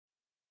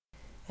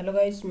Hello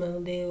guys, मैं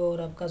हूं देव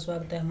और आपका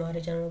स्वागत है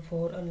हमारे चैनल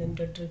फॉर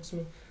अनलिमिटेड ट्रिक्स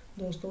में।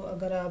 दोस्तों,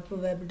 अगर आप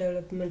वेब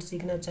डेवलपमेंट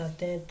सीखना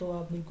चाहते हैं तो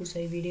आप बिल्कुल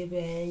सही वीडियो पे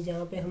आए हैं।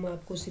 जहां पे हम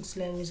आपको 6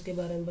 लैंग्वेज के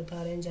बारे में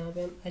बता रहे हैं, जहां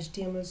पे हम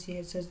HTML,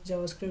 CSS,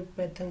 JavaScript,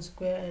 Python,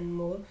 square and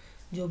more,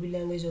 जो भी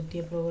लैंग्वेज होती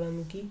है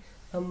प्रोग्रामिंग की,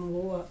 हम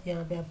वो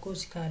यहाँ पे आपको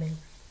सिखा रहे हैं।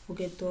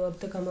 ओके, तो अब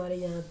तक हमारे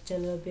यहाँ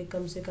चैनल पे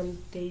कम से कम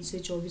 23 से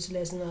 24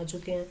 लेसन आ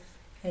चुके हैं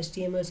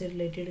HTML से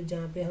रिलेटेड,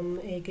 जहाँ पे हम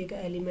एक एक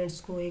एलिमेंट्स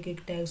को, एक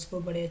एक टैग्स को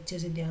बड़े अच्छे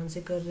से ध्यान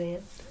से कर रहे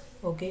हैं।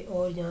 ओके,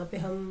 और यहाँ पे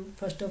हम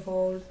फर्स्ट ऑफ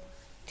ऑल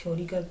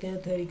थ्योरी करते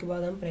हैं, थ्योरी के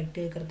बाद हम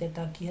प्रैक्टिस करते हैं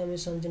ताकि हमें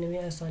समझने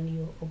में आसानी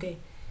हो। ओके,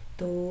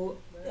 तो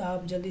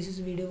आप जल्दी से इस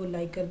वीडियो को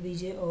लाइक कर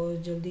दीजिए और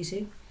जल्दी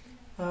से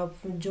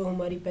आप जो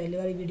हमारी पहले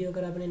वाली वीडियो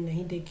अगर आपने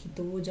नहीं देखी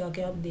तो वो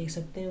जाके आप देख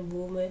सकते हैं।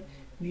 वो मैं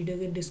वीडियो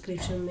के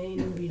डिस्क्रिप्शन में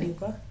इन वीडियो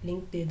का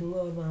लिंक दे दूँगा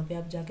और वहाँ पे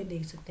आप जाके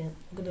देख सकते हैं।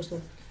 ओके दोस्तों,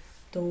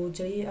 तो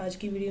चलिए आज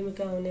की वीडियो में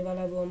क्या होने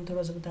वाला है वो हम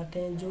थोड़ा सा बताते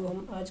हैं। जो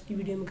हम आज की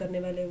वीडियो में करने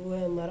वाले हैं वो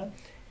है हमारा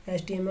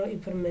HTML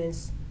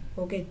इफरमेंस।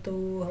 ओके,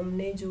 तो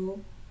हमने जो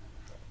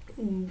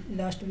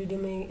लास्ट वीडियो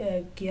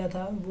में किया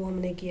था वो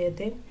हमने किए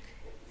थे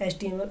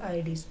HTML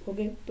IDs।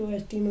 ओके, तो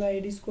HTML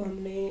IDs को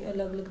हमने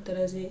अलग अलग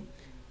तरह से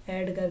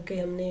ऐड करके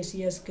हमने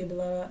CS के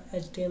द्वारा,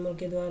 HTML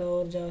के द्वारा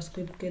और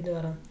जावास्क्रिप्ट के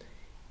द्वारा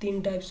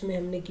 3 टाइप्स में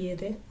हमने किए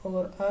थे।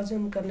 और आज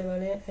हम करने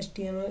वाले हैं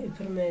HTML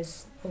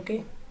इफरमेंस। ओके,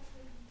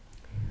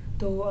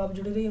 तो आप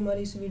जुड़े रहिए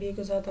हमारी इस वीडियो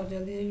के साथ और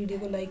जल्दी से वीडियो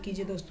को लाइक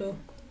कीजिए दोस्तों।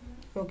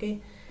 ओके,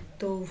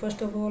 तो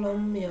फर्स्ट ऑफ ऑल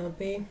हम यहाँ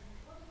पे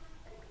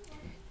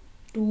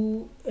 2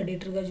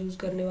 एडिटर का यूज़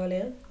करने वाले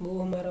हैं। वो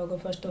हमारा होगा,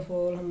 फर्स्ट ऑफ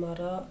ऑल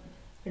हमारा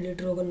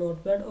एडिटर होगा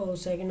नोटपैड और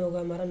सेकंड होगा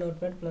हमारा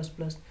नोटपैड प्लस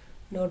प्लस।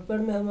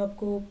 नोटपैड में हम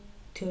आपको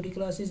थ्योरी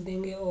क्लासेस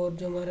देंगे और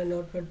जो हमारा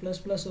नोटपैड प्लस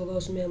प्लस होगा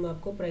उसमें हम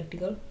आपको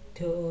प्रैक्टिकल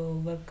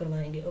वर्क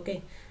करवाएंगे। ओके,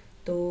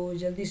 तो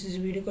जल्दी से इस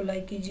वीडियो को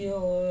लाइक कीजिए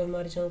और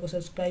हमारे चैनल को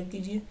सब्सक्राइब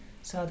कीजिए।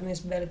 साथ में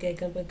इस बेल के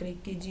आइकन पर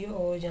क्लिक कीजिए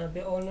और यहाँ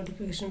पे ऑल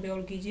नोटिफिकेशन पे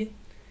ऑल कीजिए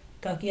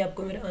ताकि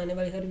आपको मेरे आने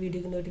वाली हर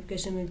वीडियो की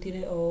नोटिफिकेशन मिलती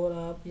रहे और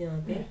आप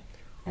यहाँ पे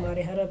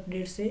हमारे हर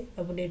अपडेट से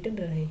अपडेटेड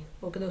रहें।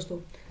 ओके दोस्तों,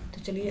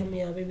 तो चलिए हम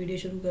यहाँ पे वीडियो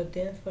शुरू करते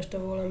हैं। फर्स्ट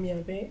ऑफ ऑल हम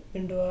यहाँ पे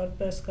विंडो R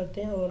प्रेस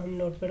करते हैं और हम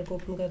नोटपैड को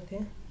ओपन करते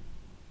हैं।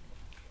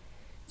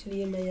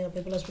 चलिए मैं यहाँ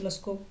पे प्लस प्लस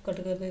को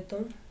कट कर देता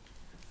हूँ।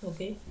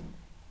 ओके,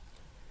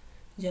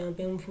 जहाँ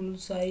पे हम फुल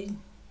साइज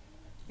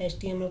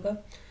HTML का,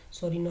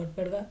 सॉरी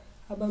नोटपैड का।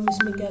 अब हम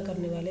इसमें क्या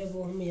करने वाले हैं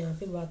वो हम यहाँ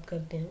पे बात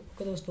करते हैं।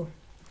 ओके दोस्तों,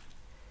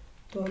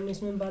 तो हम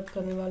इसमें बात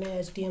करने वाले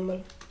हैं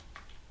HTML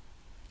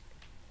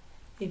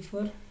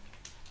इफरमेंस।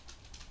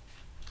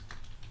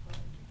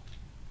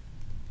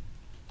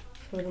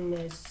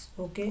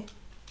 ओके,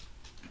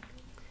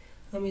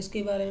 हम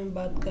इसके बारे में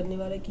बात करने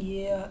वाले कि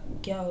ये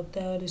क्या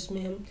होता है और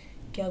इसमें हम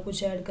क्या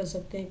कुछ ऐड कर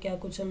सकते हैं, क्या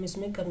कुछ हम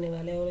इसमें करने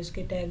वाले हैं और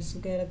इसके टैग्स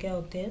वगैरह क्या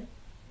होते हैं।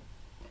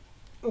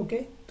 ओके,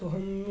 तो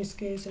हम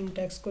इसके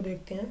सिंटैक्स को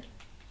देखते हैं।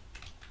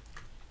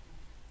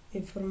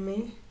 इफरमे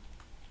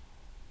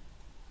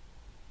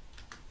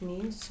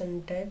मीन्स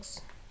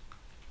सिंटैक्स।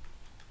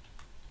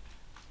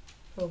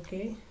 ओके,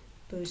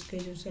 तो इसके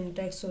जो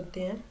सिंटैक्स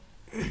होते हैं,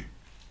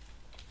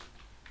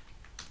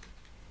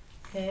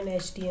 N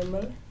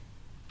HTML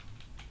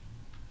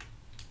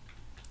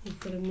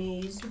Iframe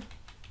is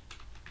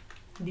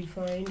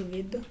defined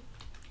with,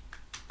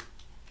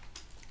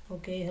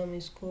 okay हम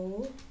इसको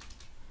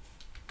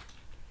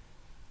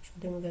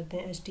छोटे में करते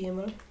हैं,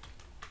 HTML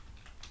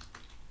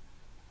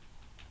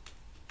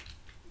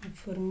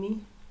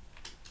Iframe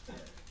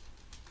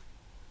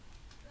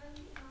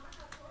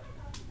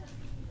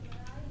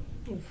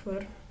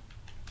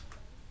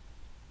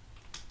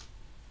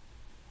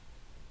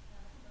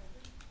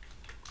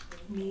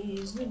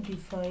is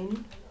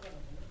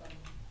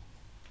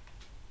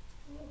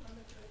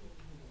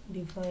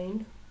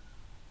defined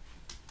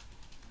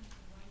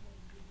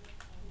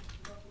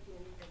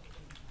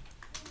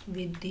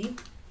with the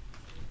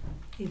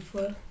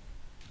Iframe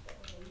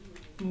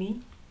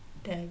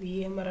tag.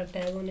 ये हमारा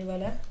टैग होने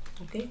वाला है।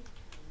 ओके,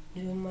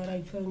 जो हमारा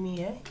Iframe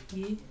है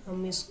ये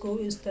हम इसको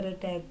इस तरह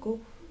टैग को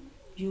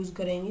यूज़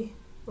करेंगे।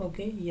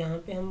 ओके, यहाँ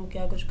पे हम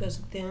क्या कुछ कर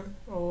सकते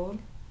हैं, और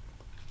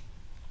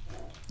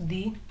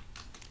दी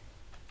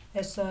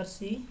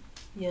SRC,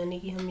 यानी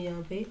कि हम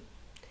यहाँ पे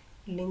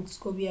लिंक्स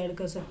को भी ऐड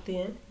कर सकते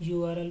हैं,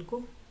 URL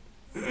को।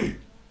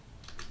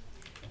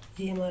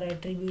 ये हमारा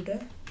एट्रीब्यूट है,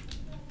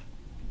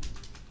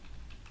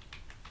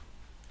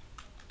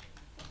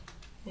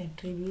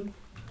 attribute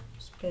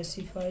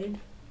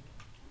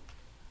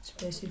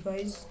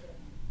specifies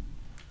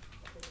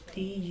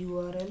the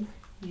URL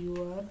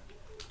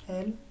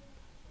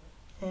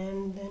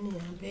and then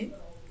यहाँ पे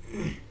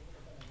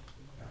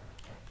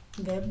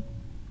वेब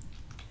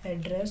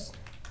एड्रेस।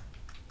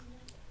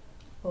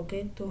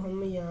 ओके, तो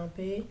हम यहाँ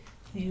पे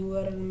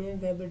URL में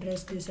वेब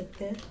एड्रेस दे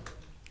सकते हैं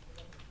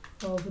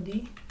of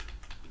the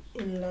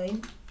inline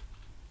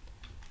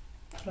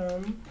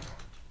from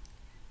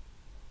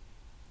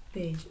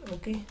page.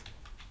 Okay,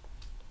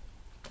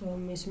 तो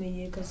हम इसमें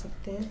ये कर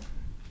सकते हैं।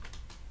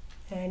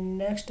 एंड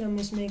नेक्स्ट हम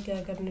इसमें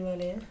क्या करने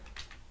वाले हैं,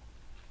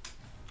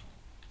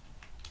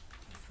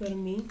 for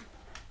me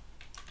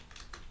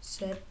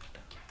set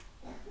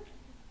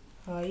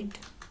height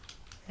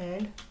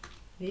and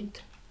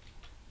with.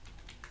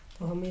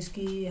 तो हम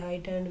इसकी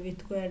हाइट एंड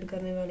विथ को ऐड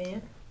करने वाले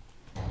हैं।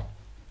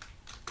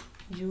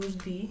 Use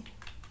the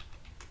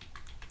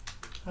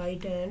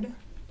height and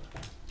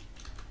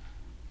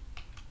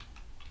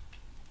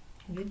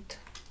with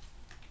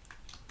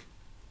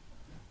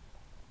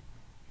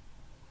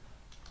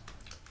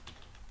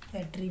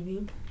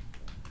attribute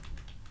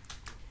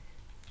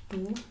to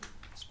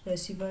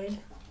specified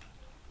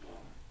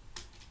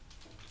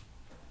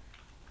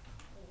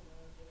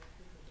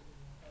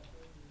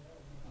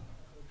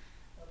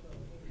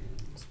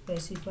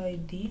specify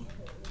the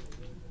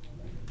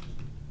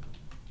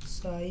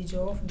size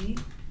of the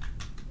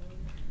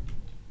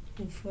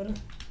Iframe।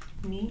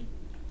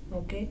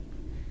 Okay,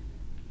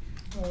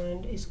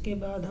 and इसके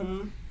बाद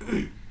हम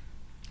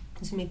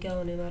इसमें क्या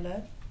होने वाला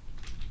है,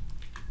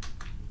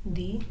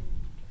 दी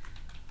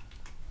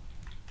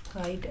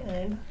height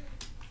and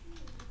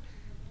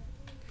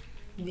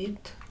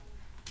with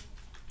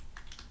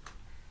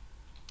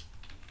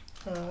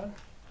are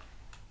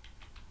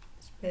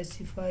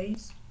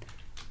specifies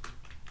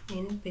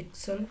in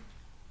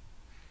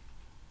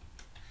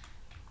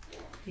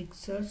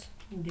pixels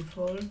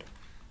default.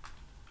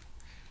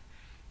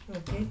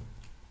 Okay,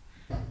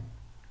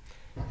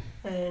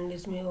 and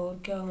इसमें और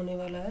क्या होने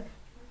वाला है,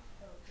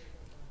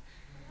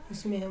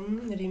 इसमें हम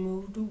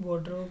रिमूव टू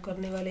बॉर्डर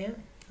करने वाले हैं।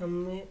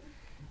 हमें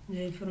जो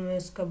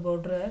इफरमेस का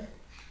बॉर्डर है,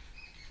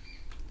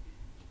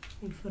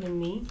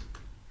 इफरमी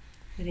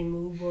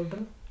रिमूव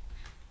बॉर्डर,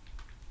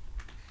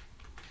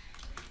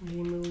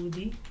 रिमूव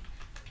दी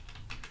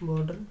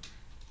बॉर्डर,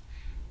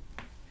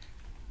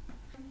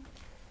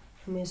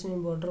 हमें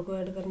इसमें बॉर्डर को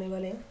ऐड करने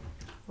वाले हैं।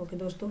 ओके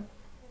दोस्तों,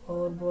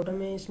 और बॉर्डर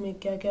में इसमें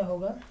क्या क्या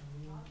होगा,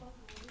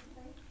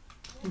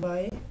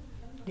 by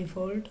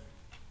default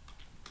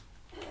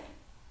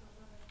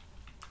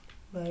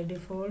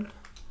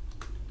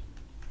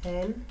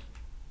N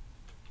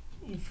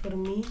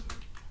इफरमी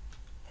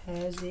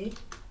has a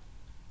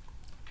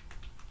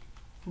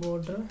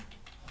border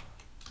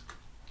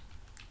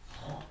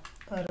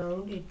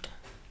around it.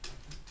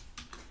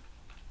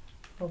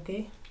 Okay,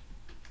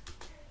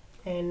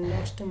 and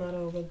next हमारा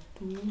होगा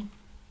to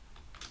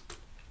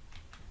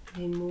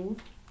remove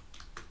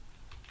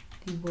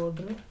the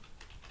border,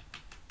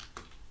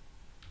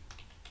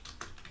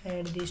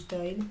 add the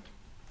style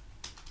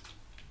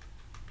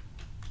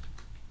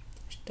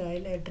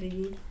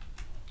attribute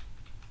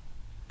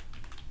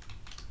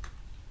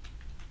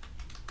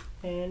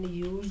and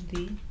use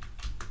the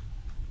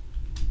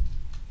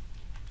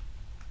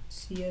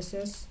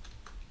CSS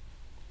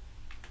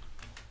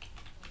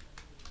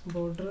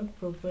border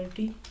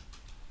property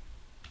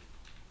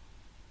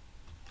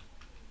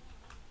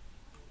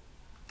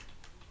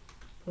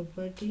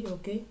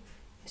okay,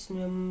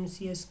 इसमें हम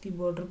CS की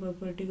बॉर्डर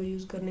प्रॉपर्टी को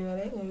यूज़ करने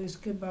वाले हैं। और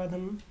इसके बाद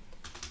हम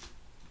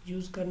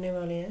यूज़ करने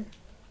वाले हैं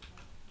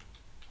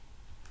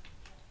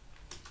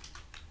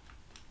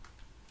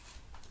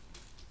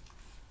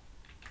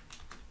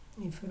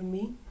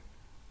इफरमी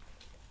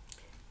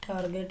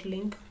target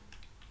link,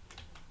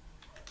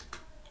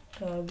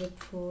 target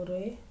for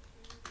a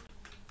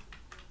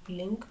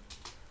link.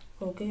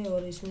 Okay,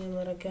 और इसमें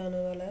हमारा क्या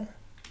आने वाला है,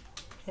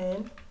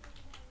 and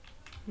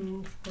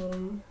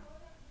इफरमी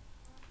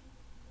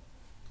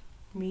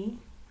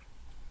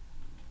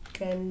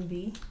can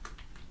be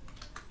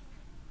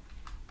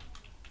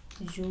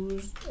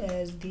used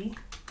as the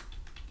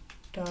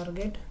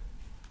target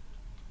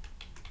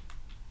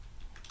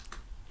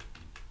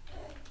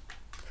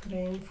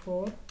frame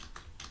for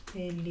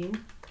a link।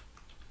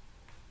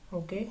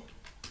 Okay,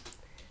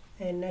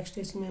 and next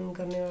इसमें हम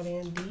करने वाले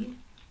हैं दी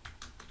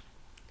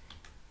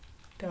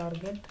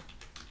टारगेट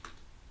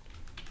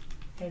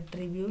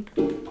एट्रीब्यूट।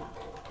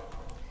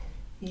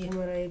 ये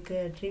हमारा एक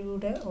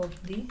एट्रीब्यूट है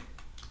of the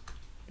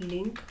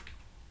link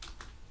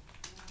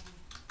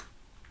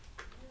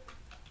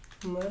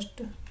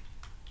must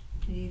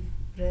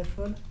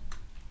refer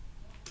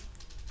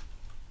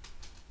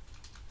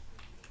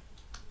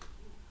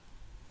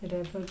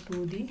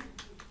to the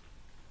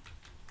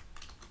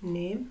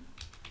name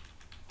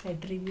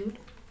attribute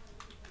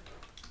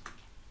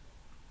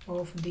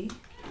of the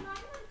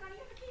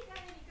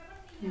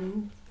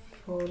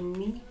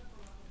Iframe।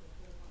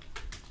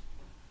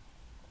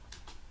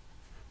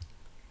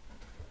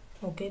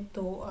 Okay,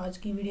 तो आज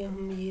की वीडियो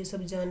हम ये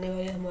सब जानने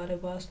वाले हैं। हमारे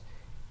पास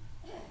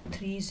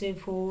 3 से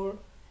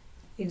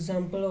 4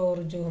 एग्जाम्पल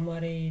और जो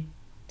हमारे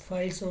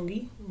फाइल्स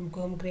होंगी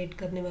उनको हम क्रिएट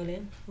करने वाले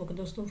हैं। ओके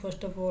दोस्तों,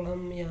 फर्स्ट ऑफ ऑल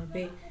हम यहाँ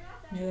पे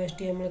जो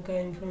HTML का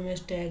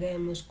इन्फॉर्मेशन टैग है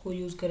हम उसको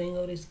यूज़ करेंगे,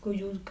 और इसको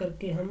यूज़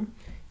करके हम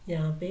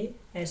यहाँ पे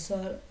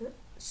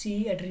SRC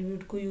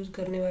एट्रीब्यूट को यूज़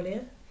करने वाले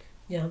हैं।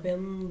 यहाँ पे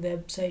हम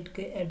वेबसाइट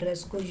के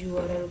एड्रेस को,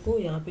 URL को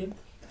यहाँ पे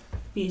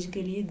पेज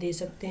के लिए दे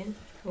सकते हैं।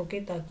 ओके,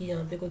 ताकि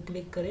यहाँ पे कोई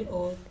क्लिक करे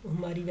और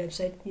हमारी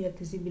वेबसाइट या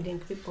किसी भी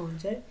लिंक पे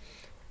पहुँच जाए।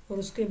 और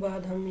उसके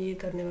बाद हम ये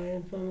करने वाले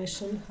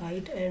इंफॉर्मेशन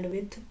हाइट एंड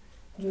विथ,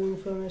 जो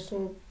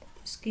इंफॉर्मेशन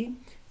इसकी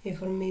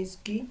इफरमेस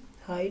की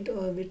हाइट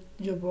और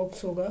विथ जो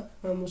बॉक्स होगा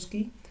हम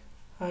उसकी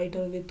हाइट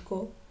और विथ को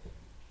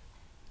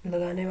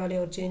लगाने वाले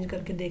और चेंज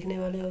करके देखने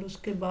वाले, और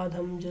उसके बाद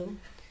हम जो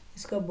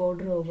इसका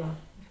बॉर्डर होगा,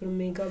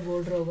 इफ्रामे का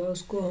बॉर्डर होगा,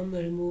 उसको हम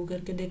रिमूव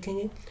करके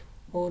देखेंगे,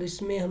 और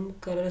इसमें हम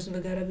कलर्स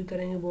वगैरह भी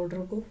करेंगे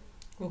बॉर्डर को।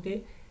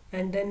 ओके,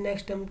 एंड देन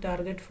नेक्स्ट हम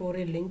टारगेट फॉर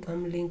ए लिंक,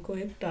 हम लिंक को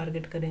एक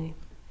टारगेट करेंगे।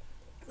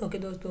 ओके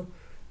दोस्तों,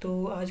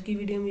 तो आज की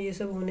वीडियो में ये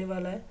सब होने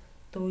वाला है।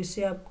 तो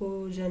इससे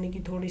आपको यानी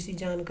कि थोड़ी सी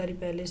जानकारी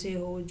पहले से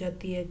हो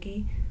जाती है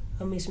कि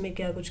हम इसमें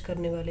क्या कुछ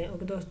करने वाले हैं।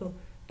 ओके दोस्तों,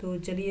 तो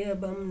चलिए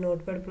अब हम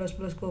नोटपैड प्लस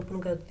प्लस को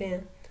ओपन करते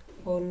हैं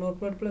और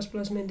नोटपैड प्लस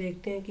प्लस में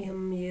देखते हैं कि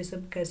हम ये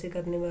सब कैसे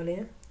करने वाले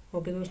हैं।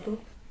 ओके दोस्तों,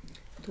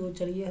 तो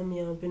चलिए हम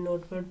यहाँ पे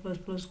नोटपैड प्लस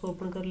प्लस को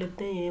ओपन कर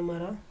लेते हैं। ये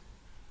हमारा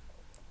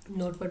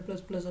नोटपैड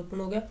प्लस प्लस ओपन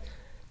हो गया।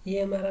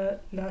 ये हमारा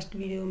लास्ट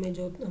वीडियो में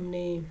जो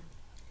हमने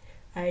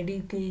आईडी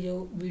की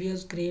जो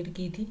वीडियोस क्रिएट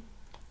की थी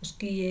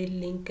उसकी ये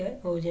लिंक है,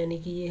 और यानी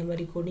कि ये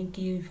हमारी कोडिंग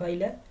की हुई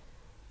फाइल है।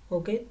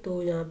 ओके,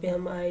 तो यहाँ पे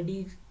हम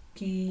आईडी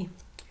की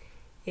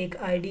एक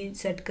आईडी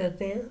सेट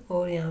करते हैं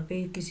और यहाँ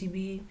पे किसी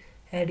भी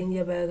हेडिंग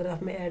या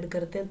पैराग्राफ में ऐड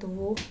करते हैं, तो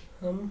वो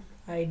हम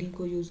आईडी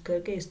को यूज़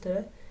करके इस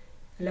तरह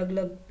अलग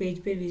अलग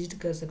पेज पे विजिट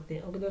कर सकते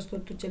हैं। ओके दोस्तों,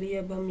 तो चलिए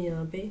अब हम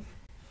यहाँ पे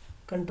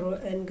कंट्रोल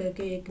एन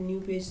करके एक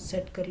न्यू पेज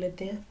सेट कर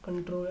लेते हैं।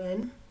 कंट्रोल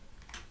एन,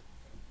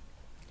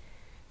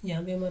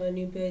 यहाँ पे हमारा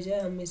न्यू पेज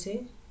है, हम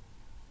इसे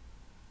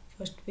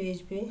फर्स्ट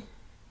पेज पे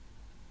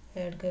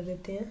ऐड कर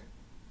देते हैं।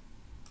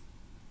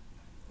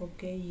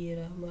 ओके, ये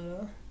रहा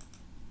हमारा।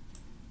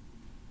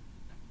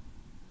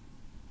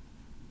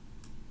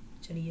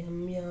 चलिए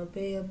हम यहाँ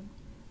पे अब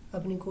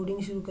अपनी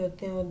कोडिंग शुरू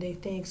करते हैं और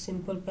देखते हैं एक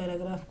सिंपल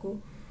पैराग्राफ को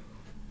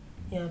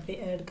यहाँ पे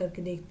ऐड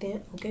करके देखते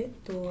हैं। ओके,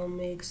 तो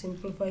हम एक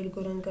सिंपल फाइल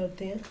को रन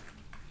करते हैं।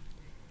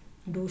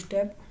 डू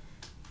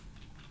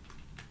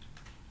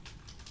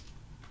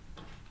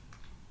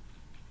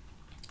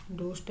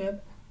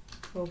स्टेप,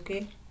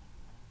 ओके,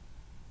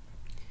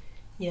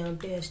 यहाँ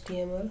पे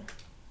HTML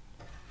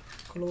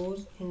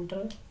क्लोज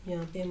इंटर,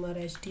 यहाँ पे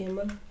हमारा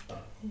HTML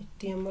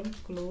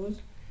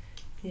क्लोज,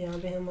 यहाँ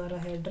पे हमारा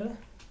header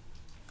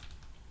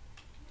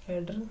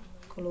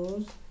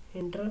close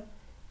inter,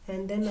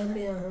 and then अब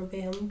यहाँ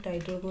पे हम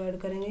टाइटल को ऐड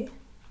करेंगे।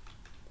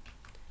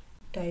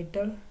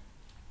 Title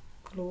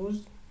close,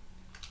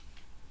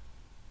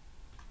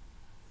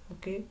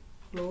 okay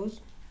close,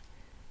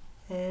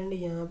 and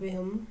यहाँ पे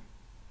हम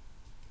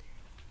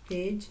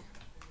पेज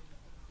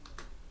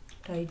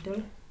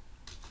टाइटल,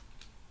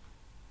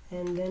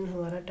 एंड देन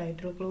हमारा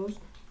title close,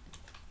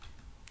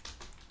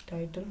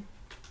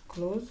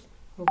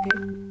 okay,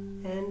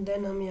 and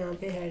then हम यहाँ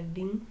पे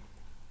हेडिंग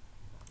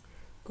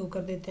को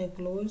कर देते हैं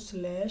close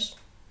slash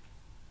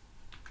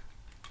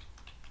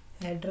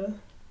header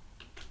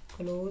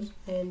close,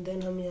 and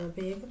then हम यहाँ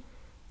पे एक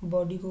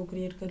बॉडी को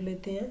क्रिएट कर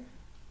लेते हैं।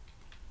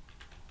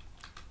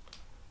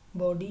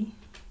 बॉडी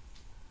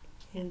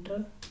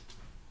इंटर,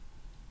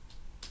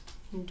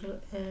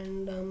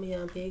 एंड हम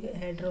यहाँ पे एक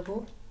हेडर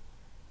को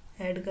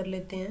ऐड कर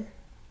लेते हैं।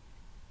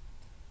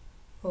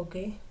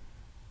 Okay,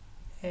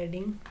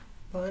 heading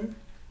 1,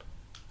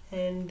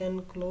 and then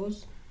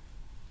close,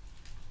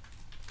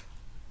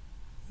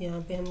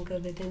 यहाँ पे हम कर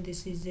देते हैं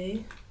this is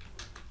a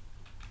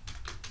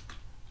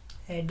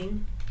heading,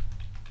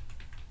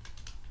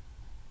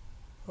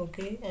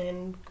 okay,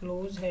 and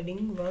close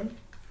heading 1,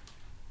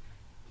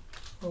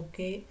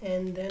 okay,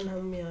 and then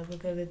हम यहाँ पे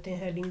कर देते हैं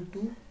हेडिंग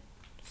 2,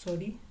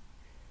 सॉरी,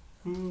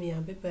 हम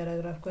यहाँ पे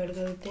पैराग्राफ को ऐड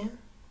कर देते हैं।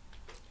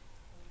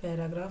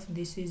 Paragraph,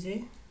 this is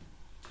a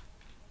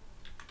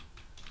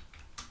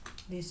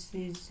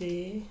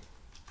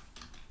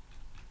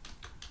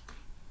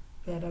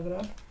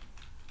paragraph,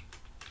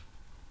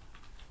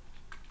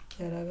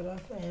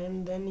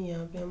 and then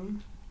यहाँ पे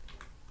हम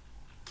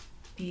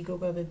पी को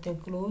कर देते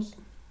हैं क्लोज,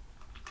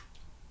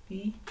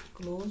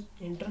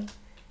 इंटर,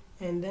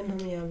 एंड देन हम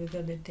यहाँ पे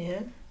कर देते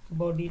हैं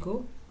बॉडी को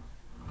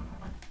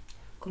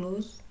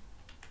close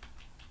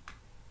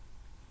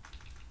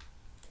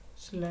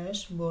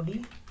slash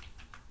body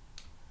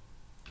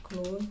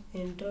close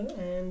inter,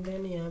 and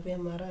then यहाँ पे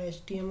हमारा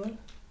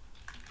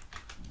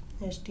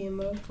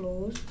HTML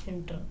क्लोज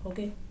इंटर।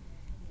 ओके,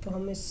 तो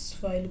हम इस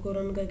फाइल को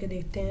रन करके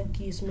देखते हैं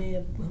कि इसमें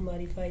अब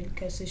हमारी फाइल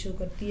कैसे शो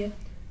करती है।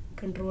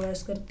 कंट्रोल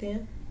एस करते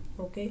हैं।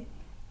 ओके,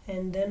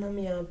 एंड देन हम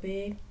यहाँ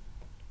पे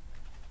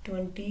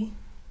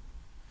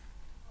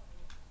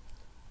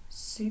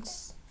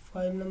 26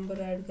 फाइल नंबर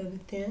ऐड कर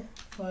देते हैं।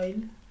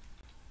 फाइल,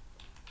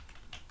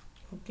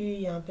 ओके,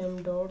 यहाँ पे हम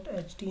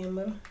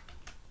 .html,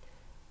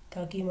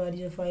 ताकि हमारी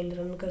जो फाइल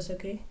रन कर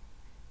सके।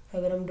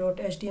 अगर हम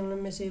 .html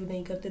में सेव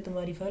नहीं करते तो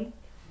हमारी फाइल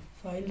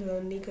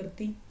रन नहीं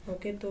करती।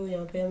 ओके, तो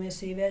यहाँ पे हमें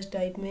सेव एज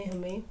टाइप में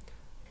हमें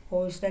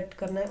ऑल सेलेक्ट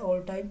करना है,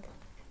 ऑल टाइप।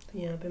 तो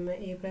यहाँ पे मैं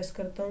A प्रेस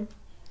करता हूँ।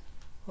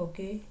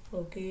 Okay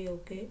okay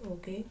okay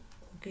okay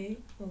okay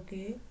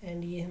okay,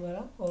 and ये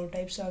हमारा ऑल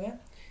टाइप्स आ गया।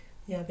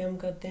 यहाँ पे हम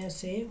करते हैं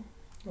सेव।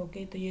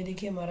 ओके, तो ये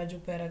देखिए हमारा जो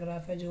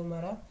पैराग्राफ है, जो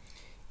हमारा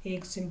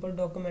एक सिंपल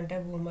डॉक्यूमेंट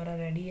है, वो हमारा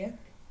रेडी है।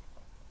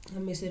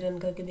 हम इसे रन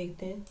करके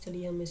देखते हैं।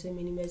 चलिए हम इसे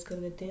मिनिमाइज कर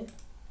देते हैं।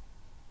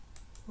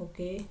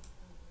 ओके,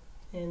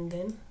 एंड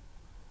देन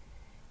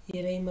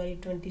ये रही हमारी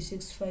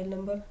 26 फाइल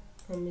नंबर।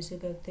 हम इसे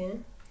करते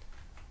हैं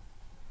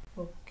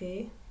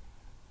ओके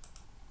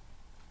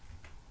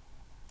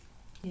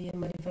ये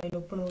हमारी फाइल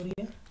ओपन हो रही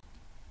है।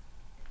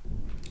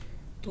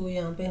 तो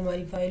यहाँ पे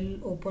हमारी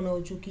फाइल ओपन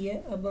हो चुकी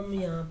है। अब हम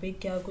यहाँ पे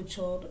क्या कुछ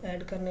और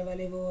ऐड करने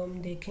वाले वो हम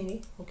देखेंगे।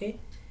 ओके,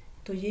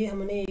 तो ये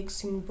हमने एक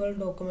सिंपल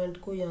डॉक्यूमेंट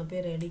को यहाँ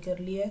पे रेडी कर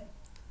लिया है।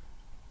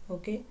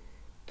 ओके,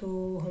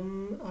 तो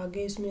हम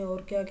आगे इसमें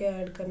और क्या क्या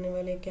ऐड करने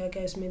वाले हैं, क्या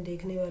क्या इसमें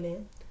देखने वाले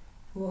हैं,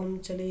 वो हम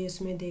चलिए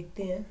इसमें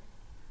देखते हैं।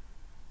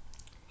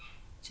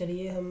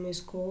 चलिए हम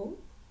इसको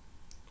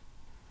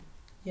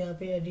यहाँ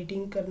पे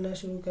एडिटिंग करना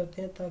शुरू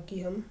करते हैं, ताकि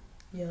हम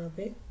यहाँ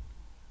पे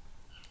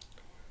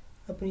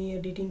अपनी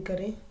एडिटिंग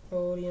करें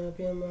और यहाँ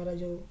पे हमारा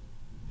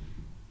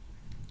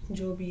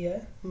जो भी है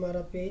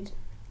हमारा पेज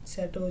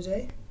सेट हो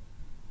जाए।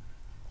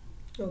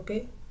 ओके,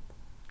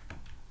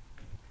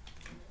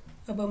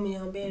 अब हम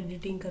यहाँ पे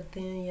एडिटिंग करते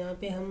हैं। यहाँ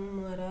पे हम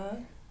हमारा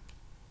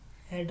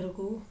हेडर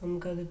को हम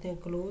कर देते हैं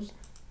क्लोज।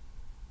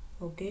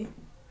 ओके,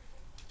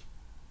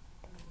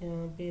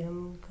 यहाँ पे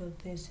हम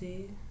करते हैं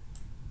इसे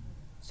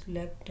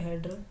select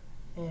header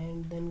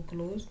and then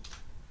close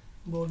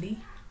body.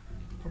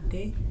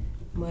 Okay,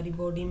 हमारी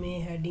बॉडी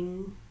में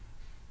हेडिंग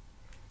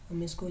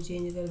हम इसको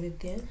चेंज कर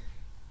देते हैं।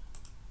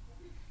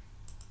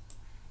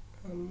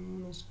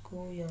 हम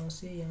इसको यहाँ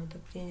से यहाँ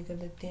तक चेंज कर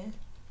देते हैं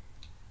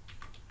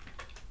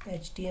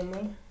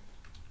HTML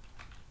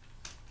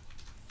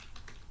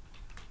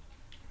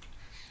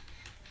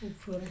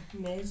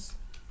Iframes।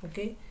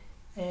 ओके,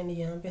 एंड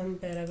यहाँ पे हम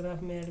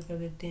पैराग्राफ में ऐड कर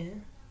देते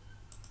हैं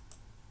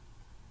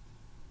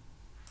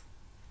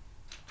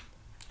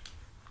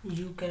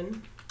you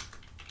can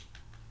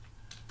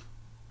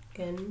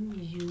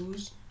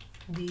use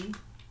the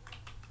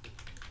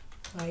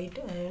height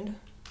and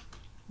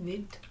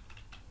width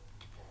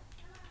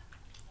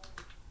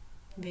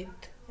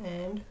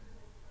and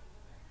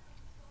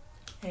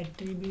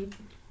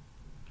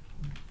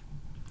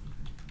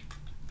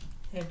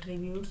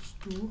attributes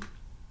to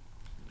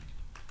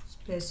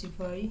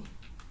specify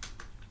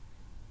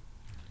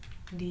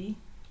the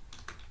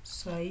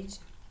size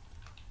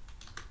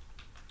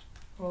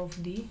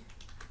of the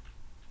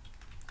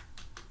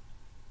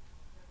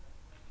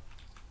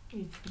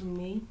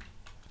Iframe।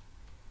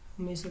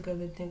 हम इसे कर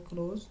देते हैं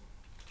क्लोज।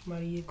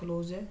 हमारी ये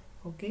क्लोज है।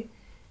 ओके,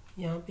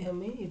 यहाँ पे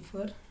हमें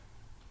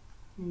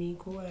Iframe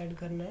को ऐड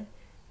करना है।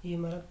 ये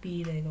हमारा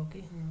पी रहेगा। ओके,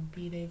 हाँ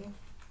पी रहेगा।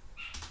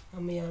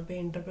 हम यहाँ पे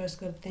इंटर प्रेस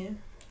करते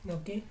हैं।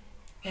 ओके,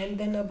 एंड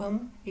देन अब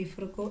हम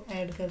इफर को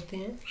ऐड करते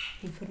हैं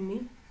Iframe।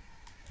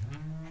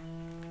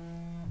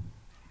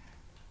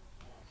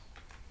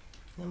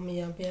 हम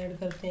यहाँ पे ऐड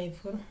करते हैं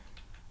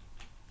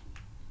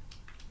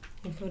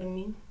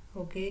Iframe।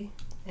 Okay,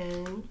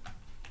 and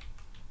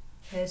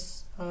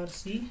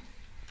src।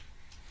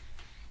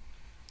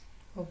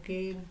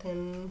 Okay,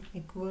 than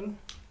equal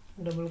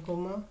double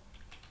coma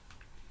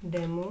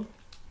demo.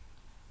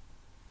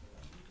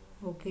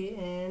 Okay,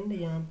 and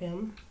यहाँ पे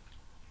हम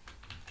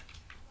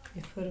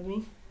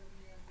Iframe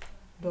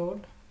dot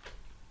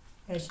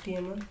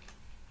html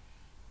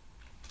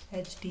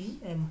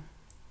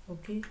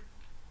okay,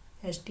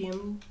 htm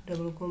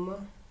double coma,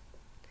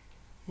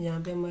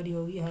 यहाँ पे हमारी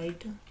होगी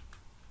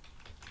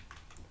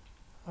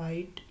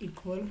height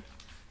equal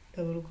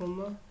double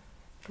coma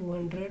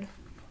 200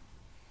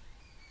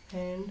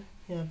 and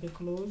यहाँ पे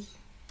क्लोज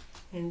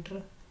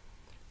एंटर।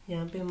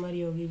 यहाँ पे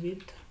हमारी होगी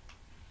width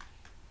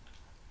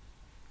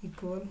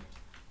equal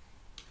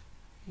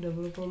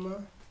double coma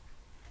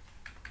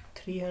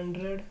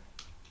 300।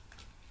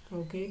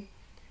 Okay,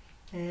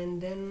 and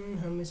then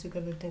हम इसे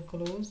कर देते हैं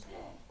क्लोज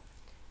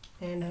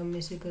एंड हम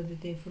इसे कर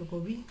देते हैं इफर को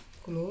भी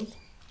close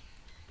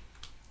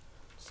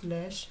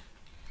slash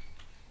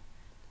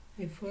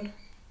Fitr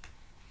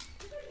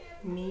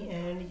me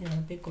and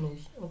यहाँ पे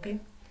क्लोज। ओके,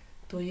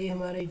 तो ये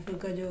हमारा इफर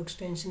का जो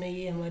एक्सटेंशन है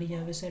ये हमारी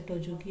यहाँ पे सेट हो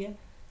चुकी है।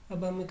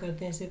 अब हम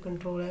करते हैं इसे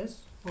कंट्रोल एस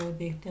और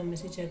देखते हैं हम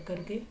इसे चेक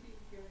करके।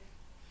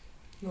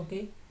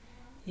 ओके,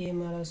 ये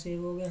हमारा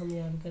सेव हो गया। हम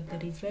यहाँ पे करते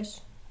हैं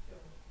रिफ्रेश।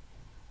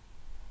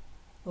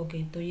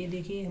 ओके, तो ये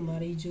देखिए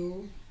हमारी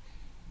जो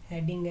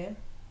हेडिंग है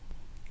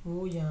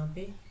वो यहाँ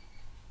पे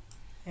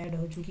ऐड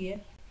हो चुकी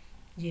है।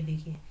 ये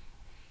देखिए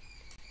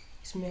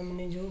इसमें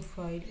हमने जो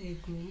फाइल,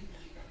 एक मिनट,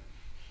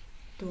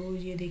 तो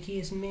ये देखिए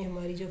इसमें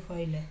हमारी जो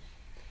फाइल है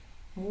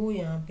वो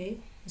यहाँ पे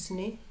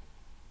इसने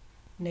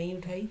नहीं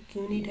उठाई।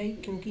 क्यों नहीं उठाई?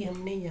 क्योंकि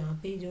हमने यहाँ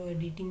पे जो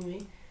एडिटिंग में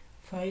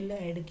फ़ाइल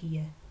ऐड की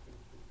है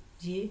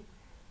ये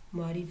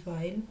हमारी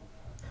फ़ाइल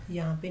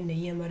यहाँ पे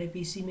नहीं है हमारे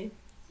पीसी में,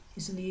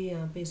 इसलिए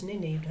यहाँ पे इसने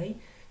नहीं उठाई।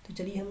 तो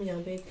चलिए हम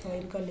यहाँ पे एक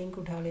फ़ाइल का लिंक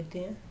उठा लेते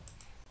हैं।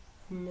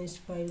 हम इस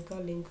फाइल का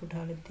लिंक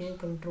उठा लेते हैं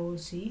control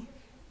C.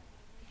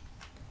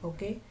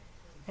 Okay,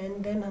 and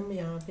then हम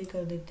यहाँ पे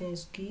कर देते हैं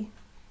इसकी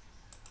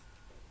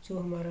जो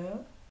हमारा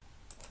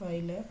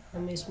फाइल है,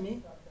 हम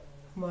इसमें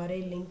हमारे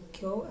लिंक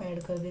को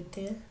ऐड कर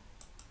देते हैं।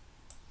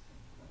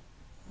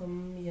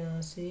 हम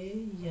यहाँ से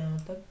यहाँ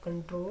तक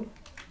control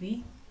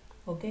we.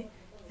 Okay,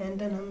 and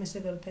then हम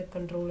इसे करते हैं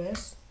कंट्रोल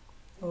एस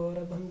और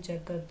अब हम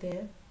चेक करते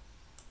हैं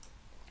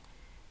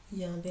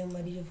यहाँ पे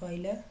हमारी जो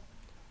फाइल है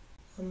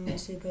हम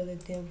इसे कर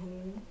देते हैं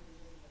फुल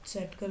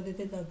सेट कर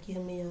देते हैं, ताकि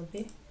हमें यहाँ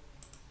पे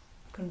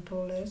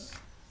कंट्रोल एस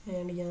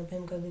एंड यहाँ पे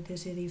हम कर देते हैं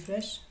इसे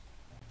रिफ्रेश।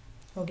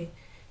 ओके,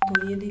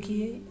 तो ये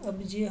देखिए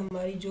अब ये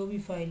हमारी जो भी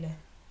फाइल है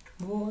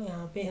वो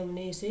यहाँ पे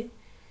हमने इसे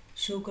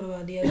शो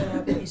करवा दिया। अगर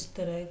आप इस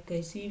तरह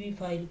किसी भी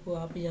फाइल को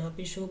आप यहाँ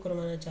पे शो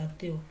करवाना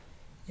चाहते हो,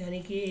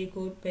 यानी कि एक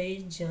और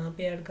पेज यहाँ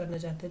पे ऐड करना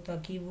चाहते हो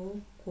ताकि वो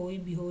कोई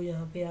भी हो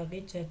यहाँ पे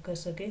आके चेक कर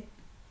सके,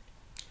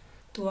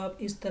 तो आप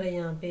इस तरह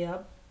यहाँ पे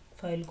आप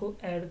फाइल को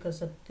ऐड कर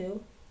सकते हो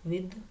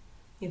विद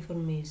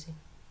इफरमेशन।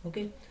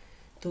 ओके,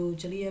 तो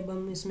चलिए अब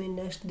हम इसमें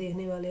नेक्स्ट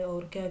देखने वाले हैं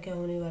और क्या क्या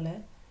होने वाला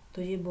है।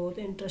 तो ये बहुत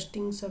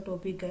इंटरेस्टिंग सा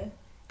टॉपिक है,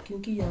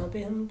 क्योंकि यहाँ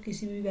पे हम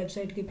किसी भी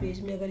वेबसाइट के पेज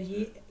में अगर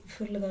ये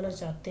इफर लगाना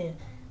चाहते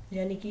हैं,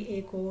 यानी कि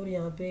एक और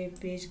यहाँ पे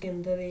पेज के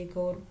अंदर एक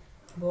और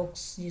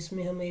बॉक्स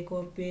जिसमें हम एक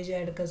और पेज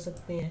ऐड कर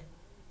सकते हैं।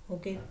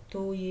 ओके,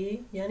 तो ये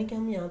यानी कि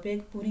हम यहाँ पे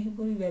एक पूरी की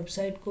पूरी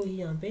वेबसाइट को ही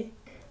यहाँ पे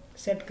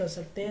सेट कर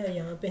सकते हैं।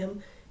 यहाँ पे हम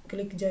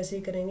क्लिक जैसे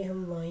ही करेंगे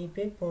हम वहीं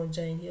पे पहुँच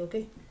जाएंगे।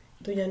 ओके,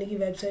 तो यानी कि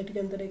वेबसाइट के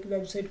अंदर एक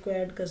वेबसाइट को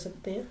ऐड कर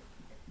सकते हैं।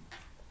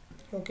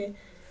 ओके,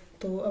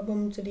 तो अब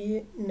हम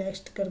चलिए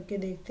नेक्स्ट करके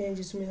देखते हैं,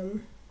 जिसमें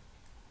हम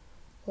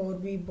और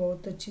भी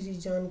बहुत अच्छी सी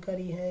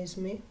जानकारी है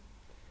इसमें,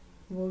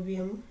 वो भी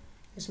हम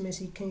इसमें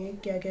सीखेंगे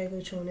क्या क्या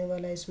कुछ होने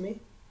वाला है इसमें।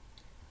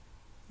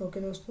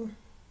 ओके दोस्तों,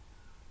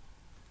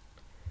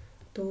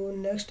 तो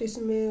नेक्स्ट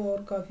इसमें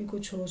और काफ़ी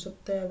कुछ हो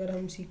सकता है अगर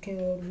हम सीखें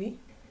और भी।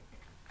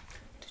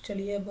 तो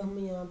चलिए अब हम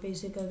यहाँ पे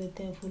इसे कर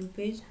देते हैं फुल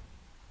पेज।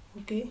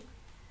 ओके,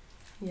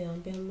 यहाँ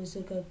पे हम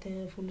इसे करते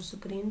हैं फुल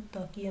स्क्रीन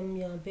ताकि हम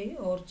यहाँ पे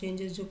और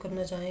चेंजेस जो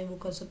करना चाहें वो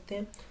कर सकते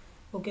हैं।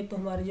 ओके, तो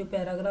हमारे जो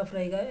पैराग्राफ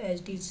रहेगा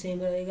एज इट इज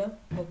सेम रहेगा।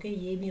 ओके,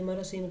 ये भी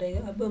हमारा सेम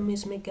रहेगा। अब हम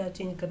इसमें क्या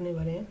चेंज करने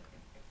वाले हैं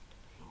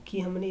कि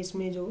हमने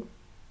इसमें जो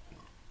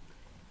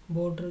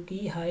बॉर्डर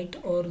की हाइट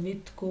और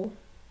विड्थ को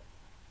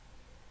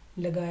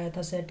लगाया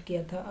था, सेट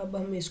किया था, अब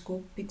हम इसको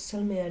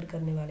पिक्सल में ऐड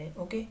करने वाले हैं।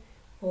 ओके,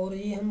 और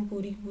ये हम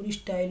पूरी की पूरी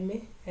स्टाइल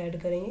में ऐड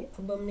करेंगे।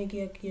 अब हमने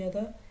क्या किया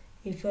था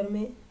इफर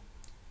में,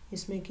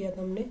 इसमें किया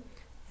था हमने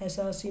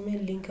SRC में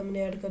लिंक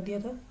हमने ऐड कर दिया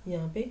था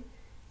यहाँ पे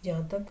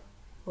यहाँ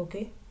तक।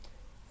 ओके,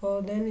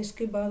 और देन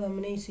इसके बाद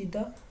हमने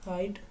सीधा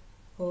हाइट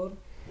और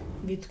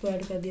विड्थ को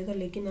ऐड कर दिया था,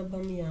 लेकिन अब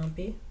हम यहाँ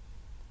पे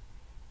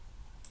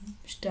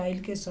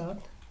स्टाइल के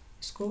साथ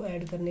इसको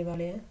ऐड करने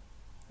वाले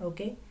हैं।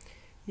 ओके,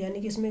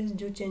 यानी कि इसमें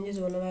जो चेंजेस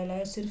होने वाला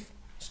है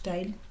सिर्फ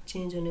स्टाइल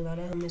चेंज होने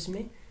वाला है। हम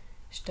इसमें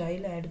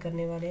स्टाइल ऐड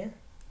करने वाले हैं,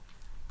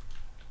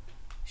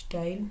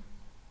 style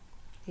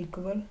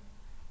equal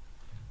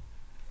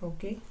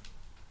okay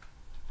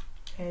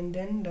and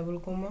then double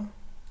coma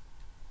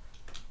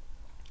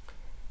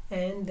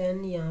and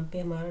then यहाँ पे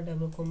हमारा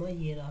डबल कोमा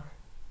ये रहा।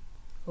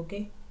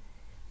 ओके,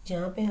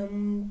 यहाँ पे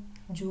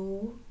हम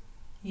जो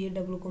ये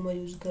डबल कोमा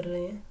यूज़ कर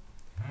रहे हैं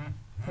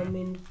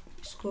हम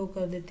इसको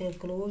कर देते हैं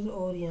क्लोज,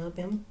 और यहाँ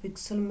पे हम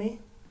पिक्सल में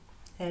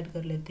ऐड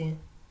कर लेते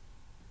हैं।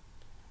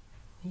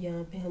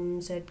 यहाँ पे हम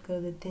सेट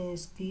कर देते हैं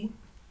इसकी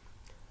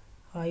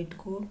हाइट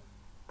को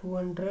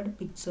 200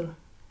 pixel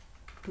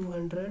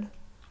 200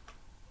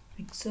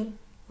 pixel.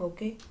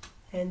 Okay,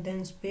 and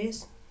then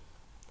space,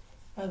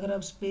 अगर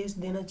आप स्पेस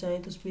देना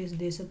चाहें तो स्पेस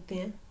दे सकते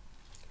हैं।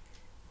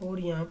 और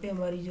यहाँ पे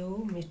हमारी जो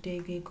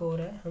मिस्टेक एक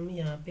और है, हम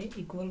यहाँ पे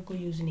इक्वल को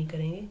यूज़ नहीं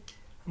करेंगे,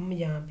 हम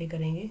यहाँ पे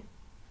करेंगे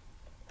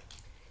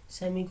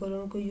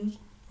सेमीकोलन को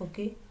यूज़।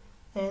 ओके,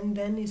 एंड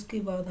देन इसके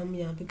बाद हम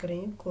यहाँ पे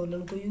करेंगे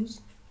कोलन को यूज़।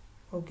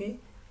 ओके,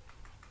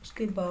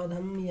 उसके बाद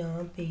हम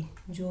यहाँ पे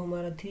जो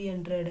हमारा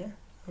 300 है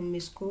हम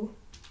इसको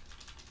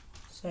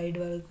साइड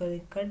वाले करें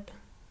कट,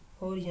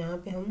 और यहाँ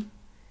पे हम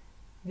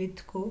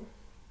विड्थ को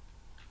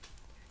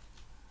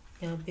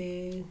यहाँ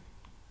पे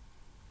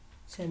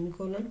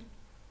सेमीकोलन,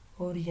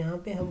 और यहाँ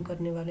पे हम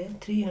करने वाले हैं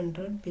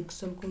 300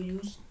 पिक्सल को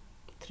use,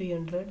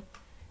 300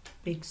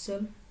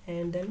 pixel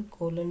and then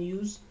colon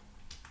use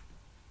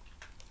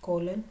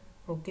colon.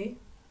 Okay,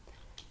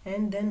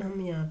 and then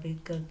हम यहाँ पे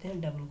करते हैं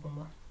डबल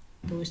कोमा।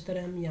 तो इस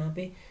तरह हम यहाँ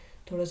पे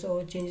थोड़ा सा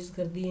और चेंजेस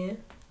कर दिए हैं।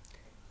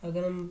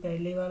 अगर हम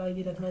पहले वाला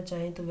भी रखना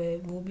चाहें तो वह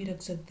वो भी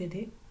रख सकते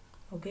थे।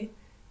 ओके,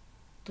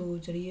 तो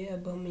चलिए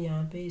अब हम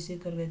यहाँ पे इसे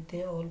कर लेते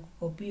हैं ऑल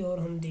कॉपी, और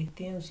हम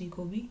देखते हैं उसी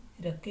को भी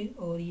रख के,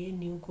 और ये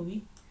न्यू को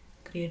भी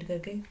क्रिएट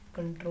करके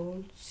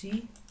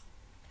Ctrl+C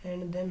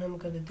एंड देन हम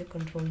कर देते हैं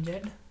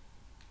Ctrl+Z।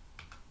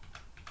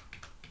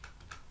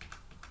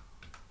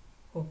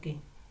 ओके,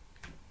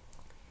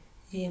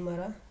 ये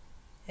हमारा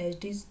एज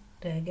इट इज़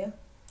रह गया।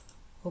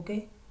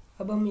 ओके,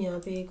 अब हम यहाँ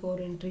पे एक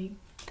और एंट्री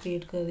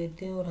क्रिएट कर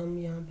देते हैं, और हम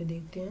यहाँ पे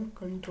देखते हैं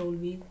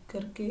Ctrl+V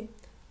करके।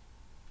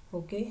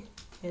 ओके,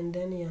 एंड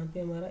देन यहाँ पे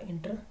हमारा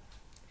इंटर।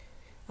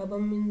 अब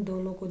हम इन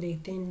दोनों को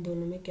देखते हैं, इन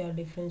दोनों में क्या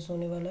डिफरेंस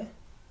होने वाला है।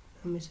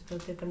 हम इसे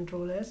करते हैं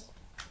Ctrl+S।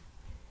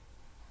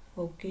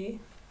 ओके,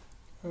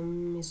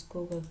 हम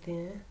इसको करते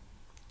हैं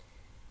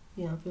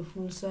यहाँ पे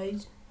फुल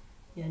साइज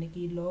यानी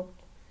कि लॉक,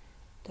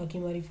 ताकि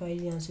हमारी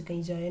फाइल यहाँ से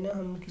कहीं जाए ना,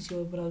 हम किसी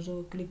और ब्राउज़र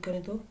को क्लिक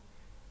करें तो।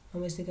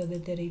 हम इसे कर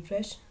देते हैं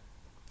रिफ्रेश।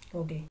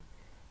 ओके,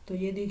 तो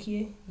ये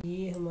देखिए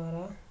ये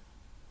हमारा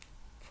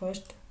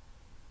फर्स्ट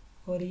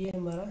और ये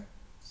हमारा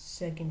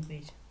सेकंड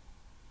पेज।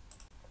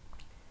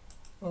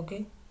 ओके,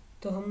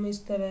 तो हम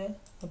इस तरह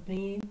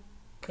अपनी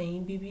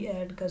कहीं भी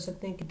ऐड कर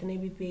सकते हैं, कितने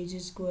भी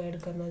पेजेस को ऐड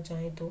करना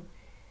चाहें तो।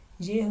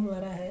 ये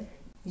हमारा है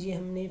ये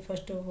हमने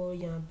फर्स्ट ऑफ ऑल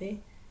यहाँ पे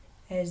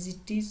एज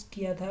इट इज़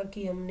किया था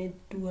कि हमने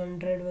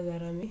 200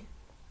 वगैरह में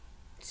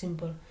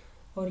सिंपल,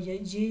 और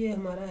ये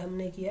हमारा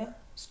हमने किया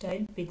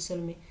स्टाइल पिक्सल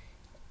में।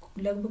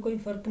 लगभग कोई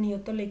फ़र्क नहीं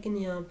होता, लेकिन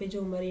यहाँ पे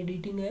जो हमारी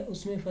एडिटिंग है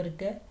उसमें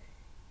फ़र्क है।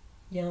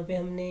 यहाँ पे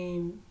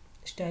हमने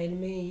स्टाइल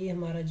में ये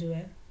हमारा जो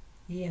है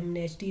ये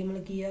हमने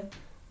HTML किया,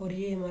 और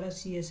ये हमारा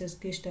CSS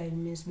के स्टाइल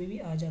में इसमें भी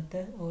आ जाता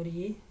है, और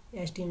ये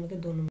HTML के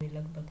दोनों में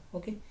लगभग।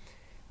 ओके,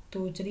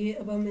 तो चलिए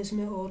अब हम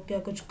इसमें और क्या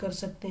कुछ कर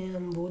सकते हैं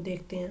हम वो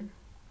देखते हैं।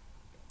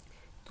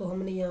 तो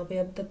हमने यहाँ पे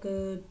अब तक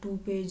 2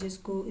 पेजेस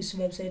को इस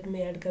वेबसाइट में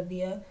ऐड कर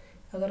दिया।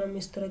 अगर हम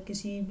इस तरह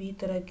किसी भी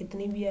तरह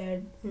कितनी भी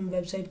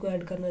वेबसाइट को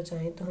ऐड करना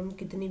चाहें तो हम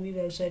कितनी भी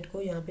वेबसाइट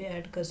को यहाँ पे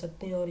ऐड कर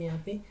सकते हैं, और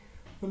यहाँ पे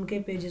उनके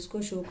पेजेस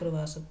को शो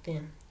करवा सकते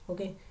हैं।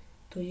 ओके,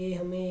 तो ये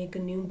हमें एक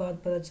न्यू बात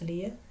पता चली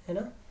है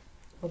ना।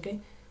 ओके,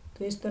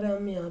 तो इस तरह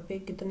हम यहाँ पे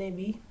कितने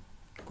भी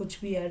कुछ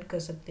भी ऐड कर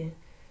सकते हैं।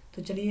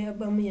 तो चलिए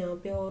अब हम यहाँ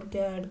पे और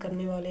क्या ऐड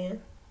करने वाले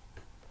हैं,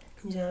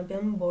 जहाँ पे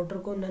हम बॉर्डर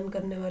को नन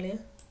करने वाले हैं।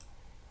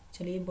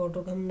 चलिए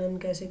बॉर्डर को हम नन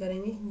कैसे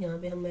करेंगे, यहाँ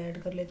पे हम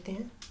ऐड कर लेते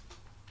हैं।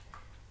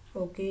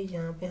 ओके,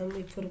 यहाँ पे हम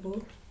इफर को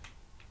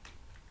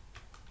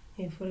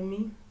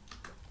इफरमी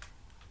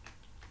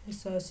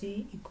एसासी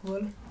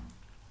equal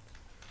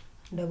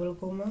double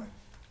coma,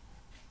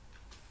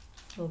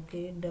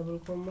 okay double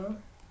coma,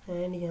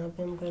 and यहाँ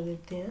पे हम कर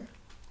देते हैं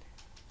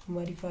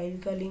हमारी फाइल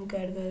का लिंक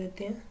ऐड कर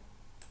देते हैं।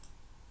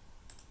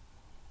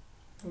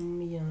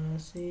 हम यहाँ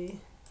से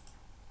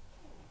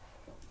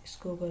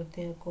इसको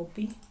करते हैं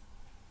कॉपी,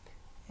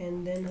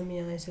 एंड देन हम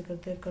यहाँ से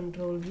करते हैं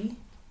Ctrl+V,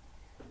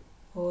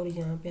 और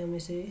यहाँ पे हम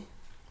इसे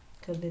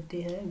कर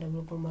देते हैं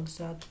डबल कोमा के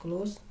साथ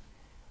क्लोज,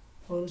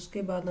 और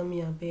उसके बाद हम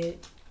यहाँ पे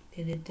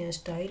दे देते हैं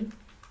style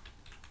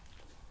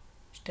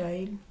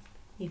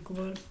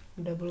equal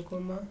double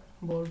coma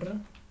border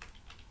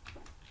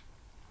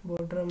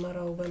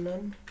हमारा होगा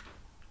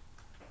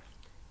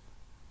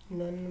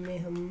नन में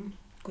हम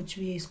कुछ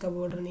भी इसका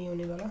बॉर्डर नहीं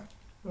होने वाला।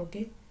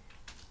 ओके,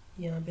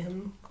 यहाँ पे हम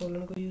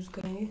कॉलन को यूज़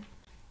करेंगे,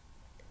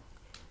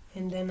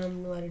 एंड देन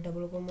हम हमारे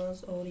डबल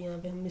कोमास, और यहाँ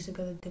पे हम इसे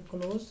कर देते हैं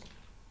क्लोज।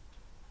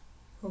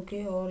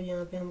 ओके, और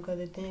यहाँ पे हम कर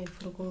देते हैं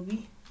इफर को भी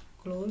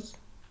क्लोज,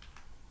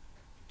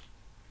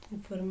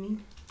 इफरमी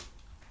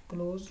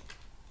क्लोज।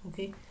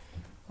 ओके,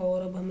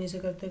 और अब हम इसे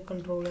करते हैं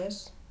Ctrl+S,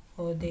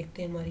 और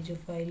देखते हैं हमारी जो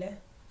फाइल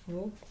है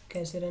वो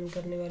कैसे रन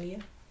करने वाली है।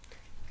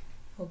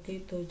 ओके,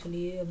 तो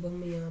चलिए अब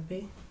हम यहाँ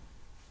पे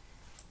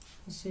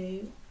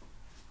इसे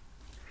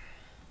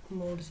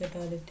मोड से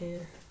हटा देते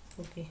हैं।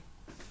 ओके,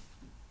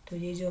 तो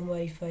ये जो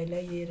हमारी फाइल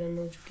है ये रन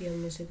हो चुकी है,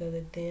 हम इसे कर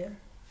देते हैं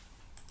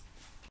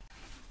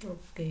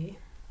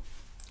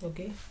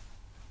ओके।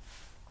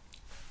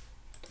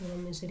 तो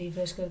हम इसे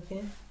रिफ्रेश करते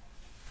हैं।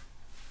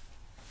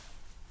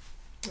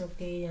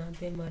 ओके, यहाँ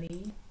पे हमारी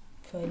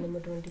फाइल नंबर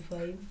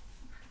 25,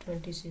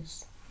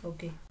 26।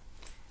 ओके,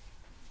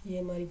 ये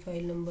हमारी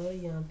फाइल नंबर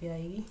यहाँ पे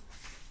आएगी।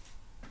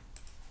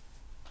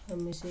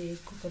 हम इसे एक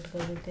को कट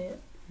कर देते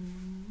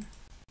हैं,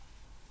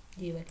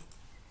 ये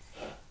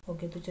वाली।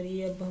 ओके, तो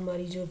चलिए अब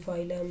हमारी जो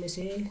फाइल है हम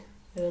इसे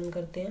रन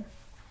करते हैं।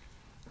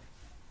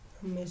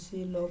 हम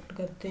इसे लॉक्ड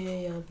करते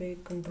हैं, यहाँ पे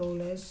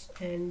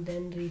Ctrl+S एंड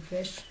देन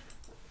रिफ्रेश।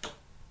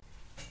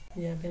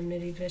 यहाँ पे हमने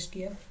रिफ्रेश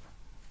किया।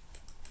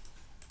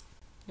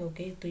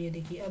 ओके, तो ये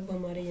देखिए अब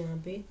हमारे यहाँ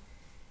पे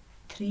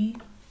 3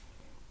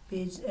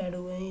 पेज ऐड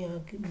हुए हैं यहाँ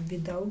के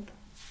विदाउट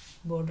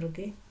बॉर्डर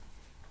के।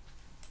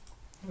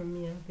 हम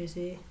यहाँ पे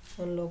से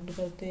अनलॉक्ड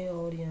करते हैं,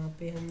 और यहाँ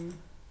पे हम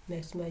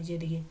मैक्सिमाइज, ये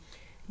देखिए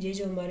ये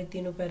जो हमारे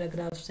तीनों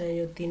पैराग्राफ्स हैं,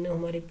 जो तीनों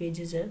हमारे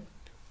पेजेस हैं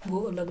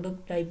वो अलग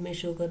अलग टाइप में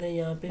शो कर रहे हैं।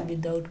 यहाँ पे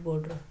विदाउट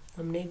बॉर्डर,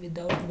 हमने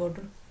विदाउट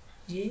बॉर्डर,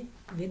 ये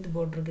विद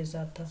बॉर्डर के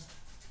साथ था।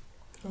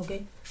 ओके,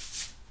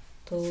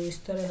 तो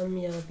इस तरह हम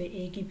यहाँ पे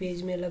एक ही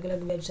पेज में अलग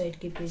अलग वेबसाइट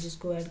के पेजेस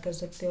को ऐड कर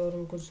सकते हैं और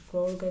उनको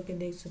स्क्रॉल करके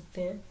देख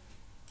सकते हैं।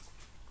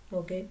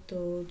 ओके,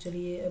 तो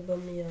चलिए अब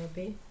हम यहाँ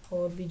पे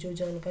और भी जो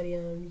जानकारी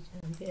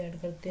यहाँ पे ऐड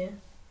करते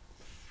हैं।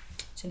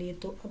 चलिए,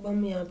 तो अब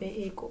हम यहाँ पे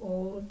एक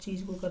और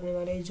चीज़ को करने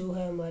वाले हैं, जो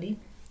है हमारी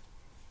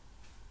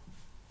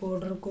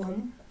बॉर्डर को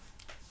हम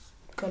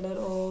कलर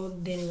और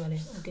देने वाले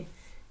हैं। ओके,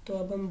 तो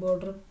अब हम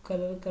बॉर्डर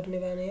कलर करने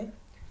वाले हैं,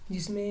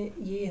 जिसमें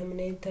ये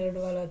हमने थर्ड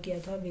वाला किया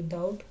था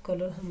विदाउट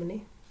कलर, हमने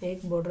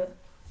एक बॉर्डर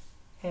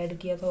ऐड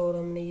किया था और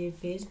हमने ये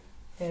पेज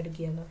ऐड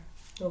किया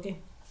था। ओके,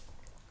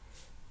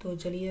 तो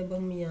चलिए अब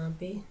हम यहाँ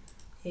पे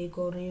एक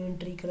और न्यू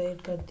एंट्री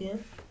क्रिएट करते हैं।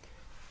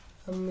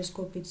 हम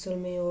इसको पिक्सल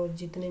में और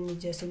जितने में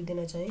जैसे भी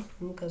देना चाहें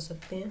हम कर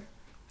सकते हैं।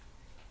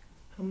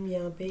 हम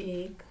यहाँ पे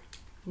एक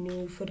न्यू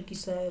इफर की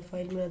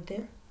फाइल बनाते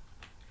हैं,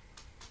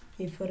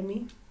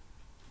 इफरमी।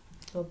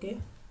 ओके,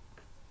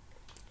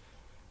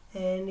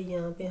 एंड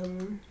यहाँ पे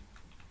हम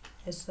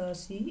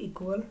एसआरसी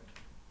इक्वल,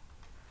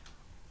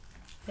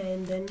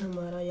 एंड देन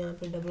हमारा यहाँ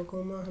पे डबल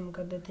कोमा हम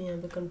कर देते हैं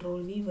यहाँ पे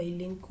Ctrl+V वही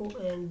लिंक को,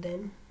 एंड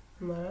देन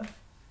हमारा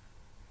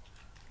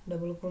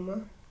डबल कोमा,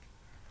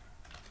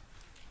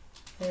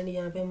 एंड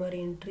यहाँ पे हमारी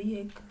एंट्री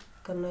एक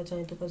करना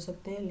चाहें तो कर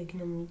सकते हैं,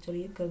 लेकिन हम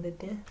चलिए कर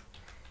देते हैं।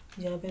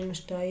 यहाँ पे हम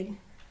style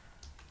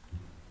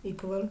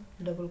equal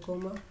double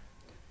coma,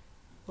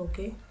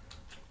 okay,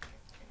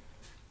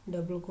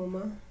 double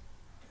coma,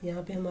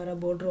 यहाँ पे हमारा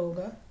बॉर्डर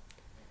होगा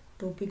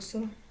 2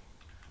 पिक्सल,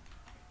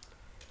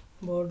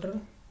 बॉर्डर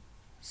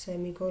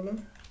सेमीकोलन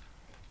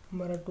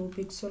हमारा 2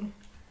 पिक्सल,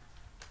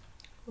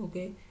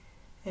 ओके।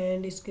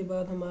 एंड इसके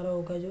बाद हमारा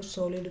होगा जो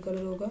सॉलिड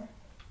कलर होगा,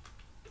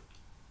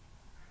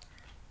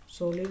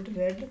 solid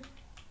red,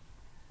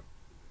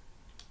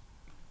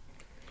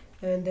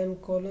 and then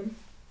colon,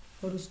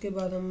 और उसके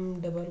बाद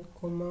हम डबल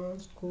कोमा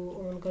को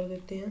ऑन कर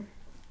देते हैं।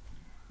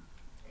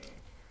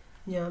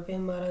 यहाँ पे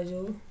हमारा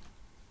जो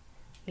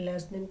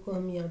लेस देन को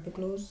हम यहाँ पे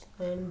close,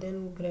 and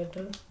then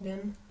greater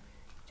than,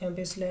 यहाँ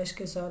पे स्लैश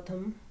के साथ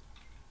हम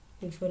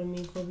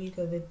इफरमी को भी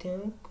कर देते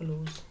हैं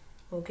क्लोज,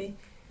 ओके।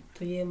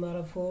 तो ये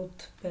हमारा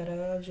 4th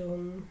पैरा जो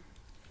हम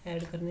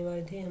ऐड करने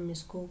वाले थे, हम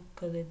इसको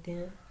कर देते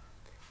हैं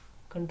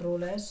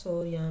कंट्रोल एस,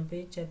 और यहाँ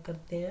पे चेक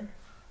करते हैं,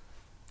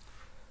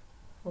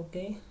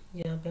 ओके।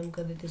 यहाँ पे हम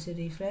कर देते हैं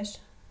रिफ्रेश,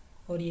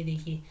 और ये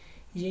देखिए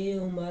ये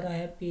हमारा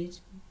है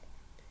पेज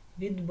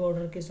विद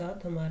बॉर्डर के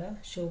साथ हमारा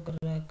शो कर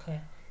रखा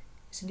है।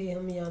 इसलिए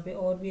हम यहाँ पे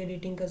और भी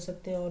एडिटिंग कर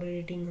सकते हैं, और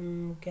एडिटिंग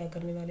हम क्या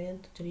करने वाले हैं,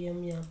 तो चलिए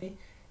हम यहाँ पे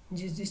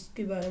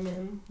जिसके बारे में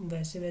हम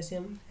वैसे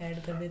हम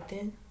ऐड कर देते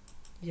हैं।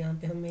 यहाँ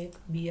पे हम एक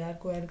BR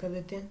को ऐड कर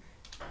देते हैं,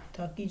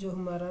 ताकि जो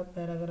हमारा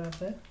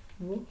पैराग्राफ है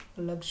वो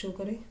अलग शो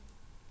करे।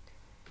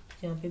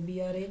 यहाँ पे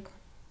BR एक,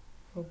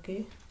 ओके,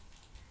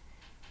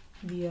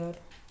 BR,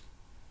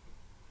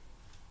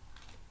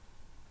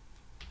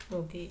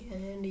 ओके।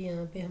 एंड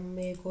यहाँ पे हम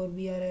एक और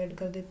BR ऐड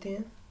कर देते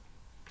हैं,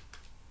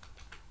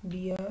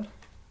 BR,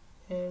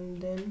 एंड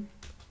देन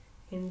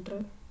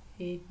इंटर,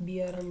 एक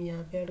BR हम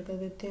यहाँ पे ऐड कर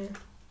देते हैं,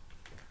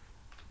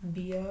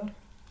 BR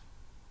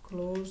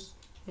क्लोज,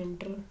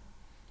 इंटर,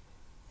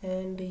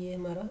 एंड ये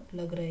हमारा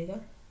अलग रहेगा।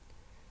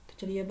 तो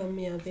चलिए अब हम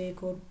यहाँ पे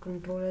एक और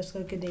कंट्रोल एस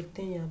करके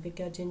देखते हैं यहाँ पे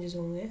क्या चेंजेस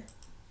होंगे,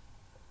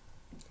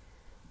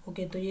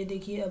 ओके। तो ये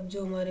देखिए अब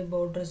जो हमारे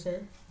बॉर्डर्स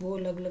हैं वो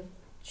अलग अलग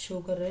शो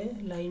कर रहे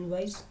हैं लाइन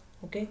वाइज,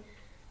 ओके।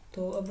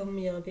 तो अब हम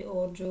यहाँ पे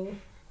और जो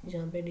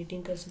यहाँ पे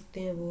एडिटिंग कर सकते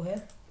हैं वो है,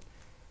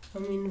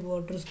 हम इन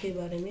बॉर्डर्स के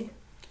बारे में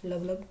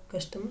अलग अलग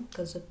कस्टम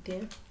कर सकते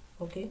हैं,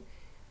 ओके।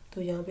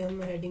 तो यहाँ पे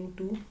हम हेडिंग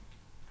 2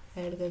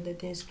 ऐड कर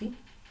देते हैं, इसकी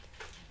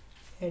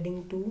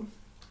हेडिंग 2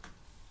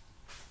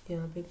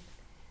 यहाँ पे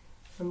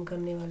हम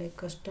करने वाले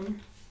कस्टम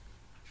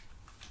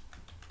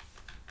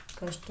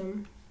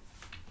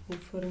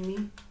इफरमी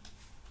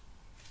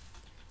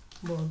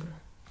बॉर्डर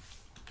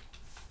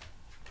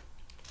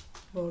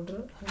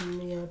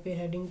हम यहाँ पे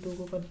हेडिंग 2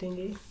 को कर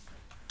देंगे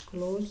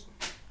क्लोज,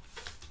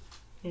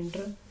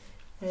 इंटर,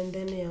 एंड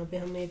देन यहाँ पे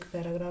हम एक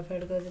पैराग्राफ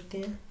ऐड कर देते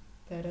हैं,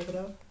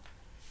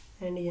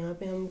 पैराग्राफ, एंड यहाँ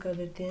पे हम कर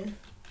देते हैं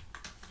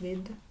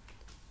with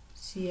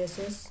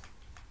CSS,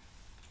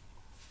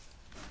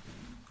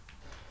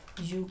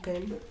 you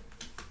can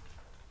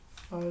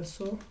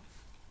also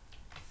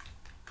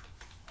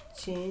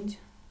change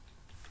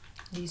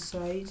the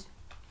size,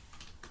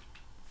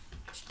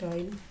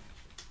 style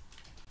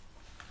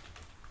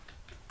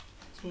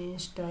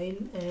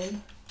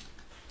and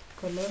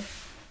color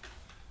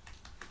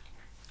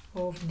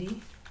of the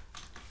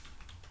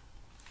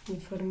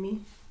Iframe,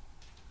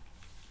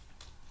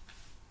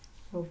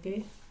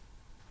 okay,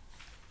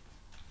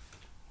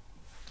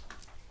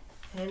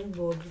 and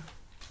border।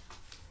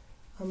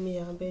 हम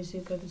यहाँ पे इसे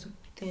कर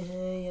सकते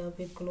हैं यहाँ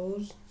पे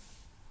क्लोज,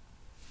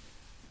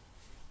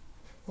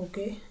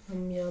 ओके।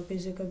 हम यहाँ पे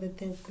इसे कर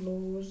देते हैं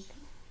close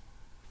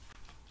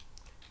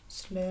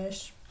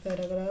slash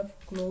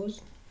paragraph close,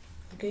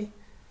 okay.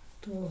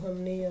 तो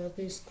हमने यहाँ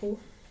पे इसको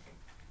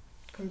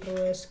कंट्रोल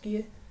एस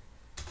किए,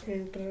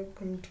 enter,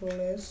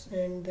 control S,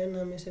 and then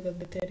हम इसे कर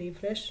देते हैं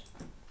रिफ्रेश,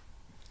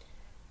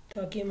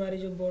 ताकि हमारे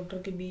जो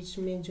बॉर्डर के बीच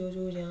में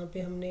जो यहाँ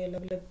पे हमने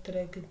अलग अलग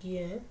तरह के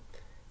किए हैं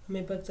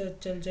हमें पता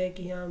चल जाए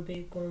कि यहाँ पे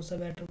कौन सा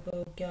बैटर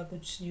का क्या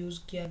कुछ यूज़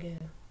किया गया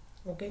है,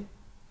 ओके।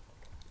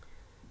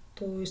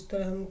 तो इस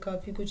तरह हम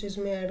काफ़ी कुछ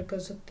इसमें ऐड कर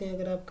सकते हैं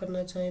अगर आप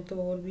करना चाहें तो,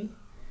 और भी,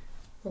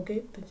 ओके।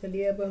 तो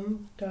चलिए अब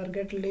हम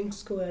टारगेट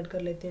लिंक्स को ऐड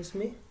कर लेते हैं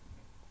इसमें।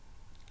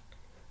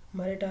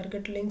 हमारे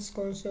टारगेट लिंक्स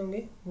कौन से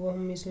होंगे वो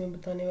हम इसमें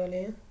बताने वाले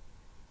हैं।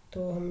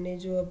 तो हमने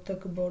जो अब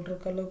तक बॉर्डर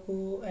कलर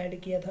को ऐड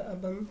किया था,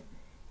 अब हम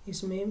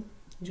इसमें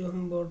जो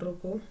हम बॉर्डर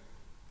को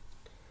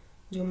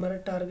जो हमारा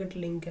टारगेट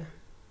लिंक है,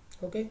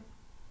 ओके,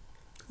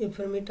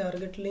 इफरमी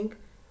टारगेट लिंक,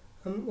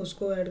 हम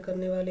उसको ऐड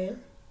करने वाले हैं,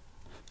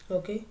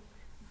 ओके।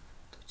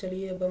 तो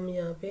चलिए अब हम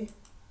यहाँ पे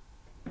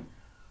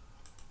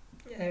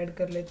ऐड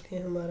कर लेते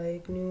हैं हमारा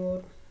एक न्यू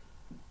और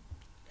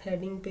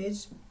हेडिंग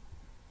पेज।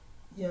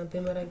 यहाँ पे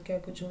हमारा क्या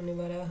कुछ होने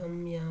वाला है,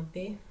 हम यहाँ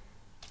पे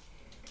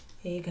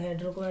एक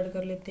हेडर को ऐड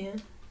कर लेते हैं।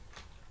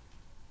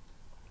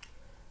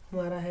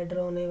 हमारा हेडर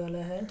होने वाला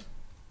है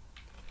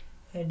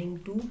हेडिंग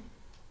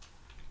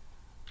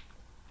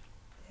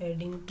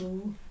 2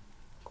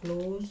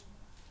 क्लोज,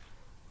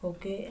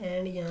 ओके।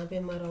 एंड यहाँ पे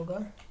हमारा होगा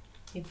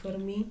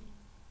इफरमी,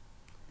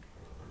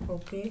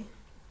 ओके।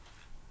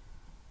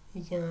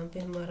 यहाँ पे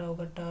हमारा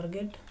होगा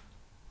target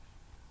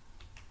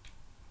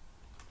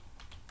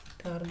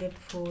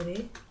for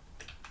a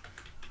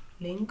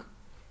link,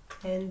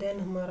 and then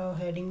हमारा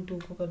हेडिंग 2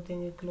 को कर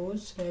देंगे क्लोज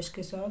स्लैश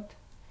के साथ,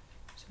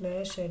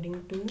 slash heading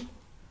to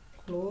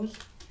close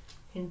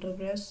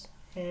enterprise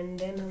and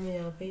then हम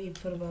यहाँ पे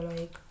इफर वाला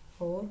एक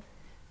और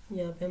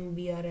यहाँ पे हम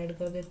br ऐड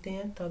कर देते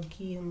हैं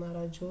ताकि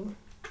हमारा जो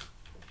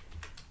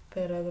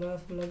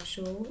पैराग्राफ लग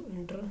शो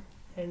इंटर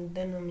एंड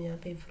देन हम यहाँ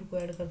पे इफर को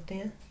ऐड करते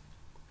हैं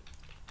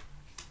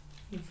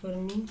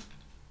इफरमी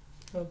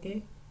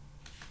ओके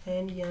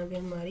एंड यहाँ पे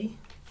हमारी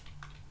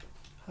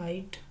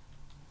हाइट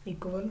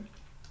इक्वल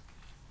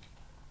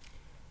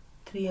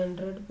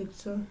 300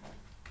 पिक्सल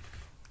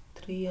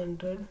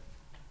 300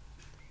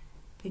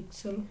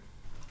 पिक्सल।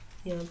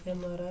 यहाँ पे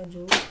हमारा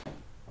जो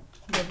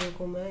डबल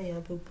कोमा है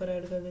यहाँ पे ऊपर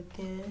ऐड कर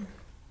देते हैं।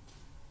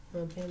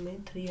 यहाँ पे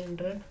हमें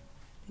 300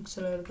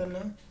 पिक्सल ऐड करना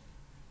है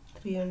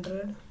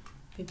 300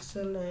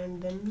 पिक्सल एंड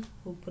देन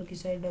ऊपर की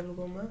साइड डबल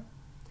कोमा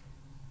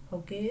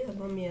ओके।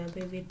 अब हम यहाँ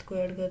पे विथ को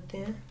ऐड करते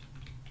हैं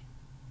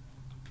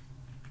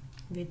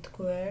विथ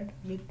को add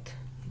with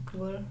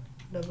equal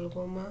double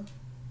coma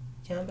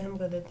यहाँ पे हम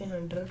कर देते हैं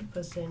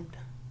 100%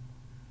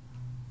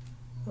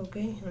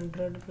 ओके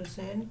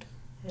 100%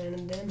 एंड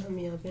देन हम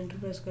यहाँ पे इंटर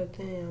प्रेस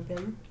करते हैं। यहाँ पे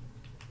हम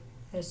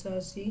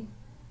SRC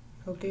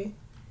okay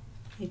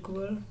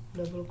equal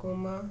double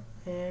coma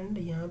and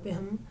यहाँ पे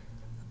हम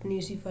अपनी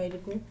उसी फाइल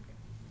को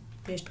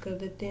पेस्ट कर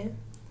देते हैं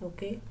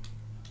okay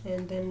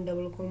and then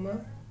double coma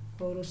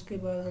और उसके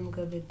बाद हम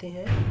कर देते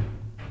हैं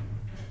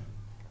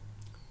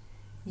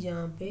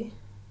यहाँ पे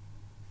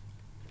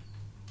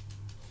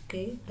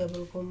okay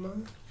double coma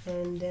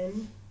and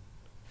then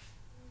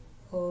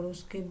और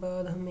उसके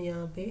बाद हम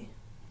यहाँ पे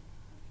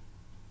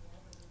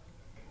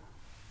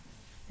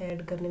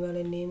ऐड करने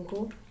वाले नेम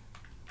को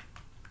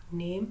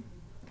नेम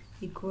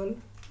इक्वल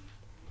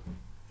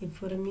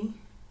इफरमी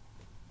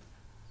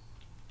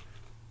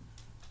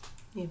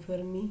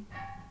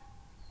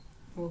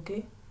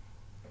ओके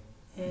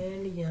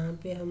एंड यहाँ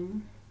पे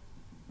हम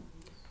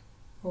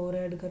और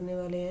ऐड करने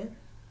वाले हैं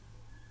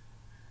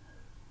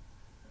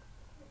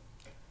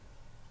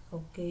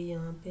ओके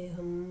यहाँ पे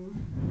हम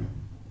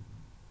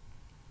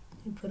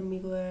इफरमी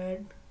को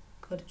ऐड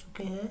कर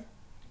चुके हैं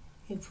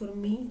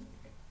इफरमी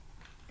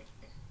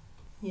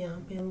यहाँ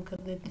पे हम कर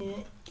देते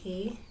हैं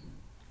A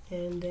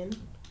and then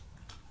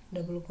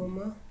double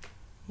coma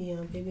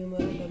यहाँ पे भी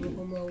हमारा डबल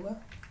कोमा होगा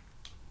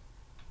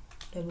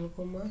double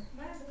coma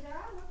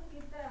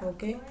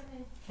okay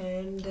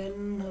and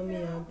then हम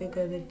यहाँ पे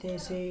कर देते हैं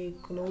इसे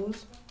क्लोज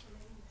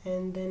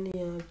एंड देन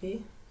यहाँ पे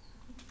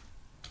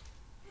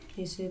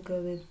इसे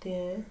कर देते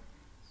हैं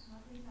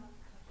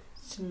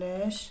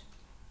स्लैश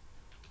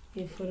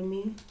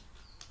इफरमी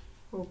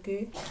ओके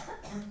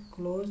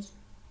क्लोज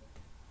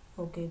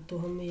ओके। तो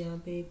हम यहाँ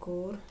पे एक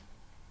और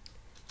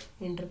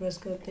इंटर प्रेस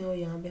करते हैं और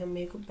यहाँ पे हम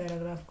एक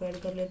पैराग्राफ को ऐड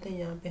कर लेते हैं।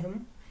 यहाँ पे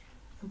हम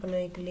अपना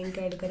एक लिंक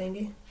ऐड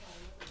करेंगे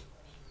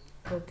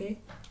ओके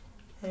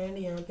एंड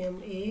यहाँ पे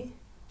हम ए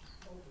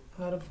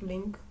हरफ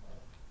लिंक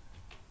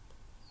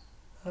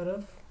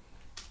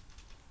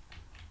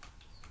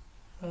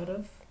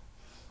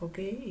हरफ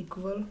ओके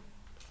इक्वल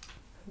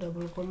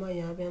डबल कोमा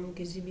यहाँ पे हम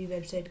किसी भी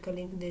वेबसाइट का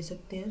लिंक दे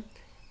सकते हैं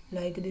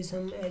लाइक दिस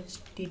हम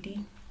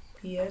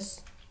HTTPS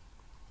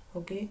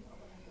ओके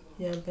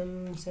यहाँ पे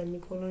हम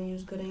सेमीकोलन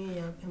यूज़ करेंगे।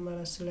 यहाँ पे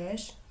हमारा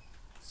स्लैश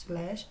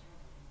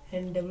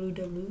एंड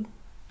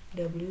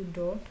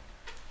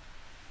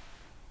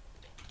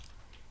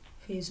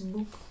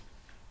www.facebook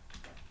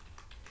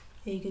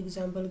एक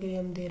एग्जांपल के लिए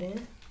हम दे रहे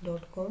हैं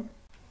 .com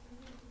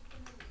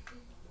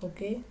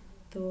ओके।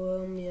 तो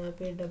हम यहाँ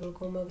पे डबल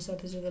कोमा के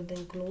साथ इसे कर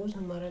देंगे क्लोज।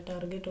 हमारा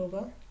टारगेट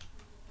होगा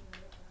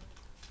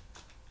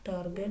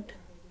टारगेट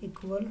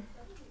इक्वल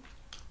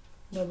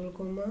डबल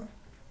कोमा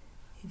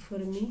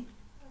इफरमी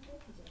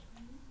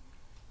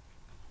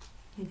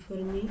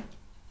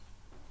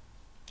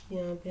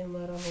यहाँ पे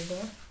हमारा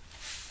होगा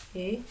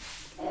ए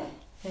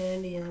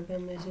एंड यहाँ पे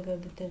हम ऐसे कर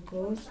देते हैं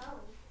क्लोज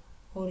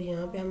और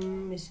यहाँ पे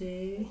हम इसे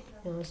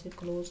यहाँ से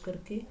क्लोज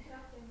करके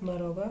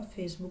हमारा होगा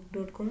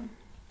facebook.com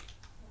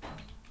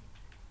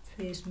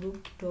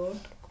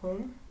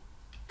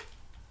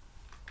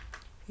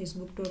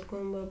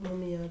अब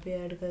हम यहाँ पे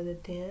ऐड कर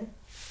देते हैं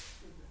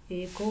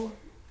ए को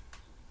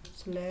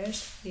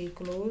slash A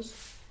close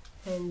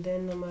and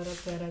then हमारा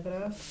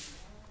paragraph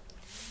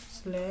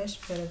slash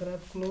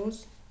paragraph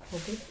close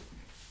okay.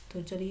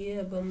 तो चलिए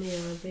अब हम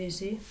यहाँ पे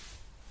इसे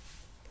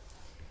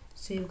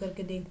सेव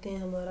करके देखते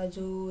हैं। हमारा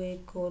जो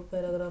एक और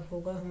पैराग्राफ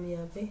होगा हम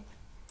यहाँ पे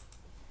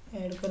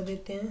ऐड कर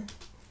देते हैं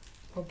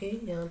ओके।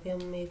 यहाँ पे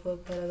हम एक और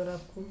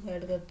पैराग्राफ को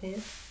ऐड करते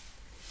हैं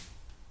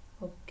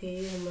ओके।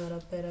 हमारा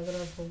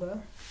पैराग्राफ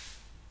होगा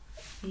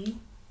ई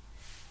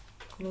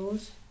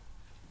close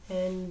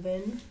and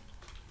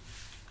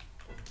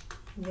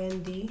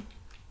when the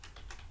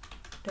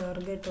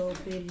target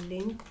of a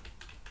link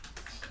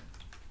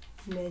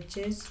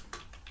matches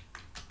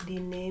the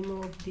name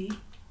of the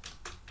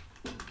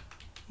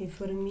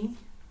Iframe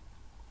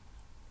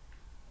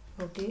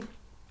okay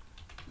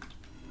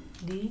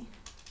the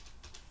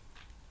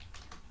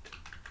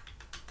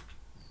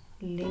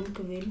link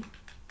will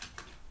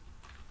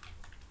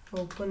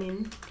open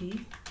in the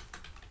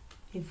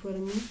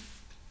Iframe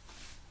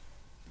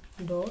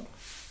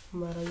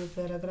हमारा जो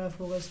पैराग्राफ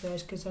होगा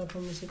स्लैश के साथ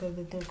हम इसे कर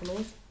देते हैं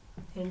क्लोज,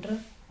 एंटर।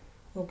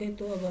 ओके,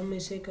 तो अब हम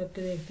इसे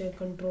करके देखते हैं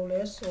कंट्रोल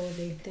एस और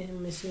देखते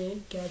हैं इसे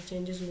क्या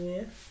चेंजेस हुए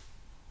हैं।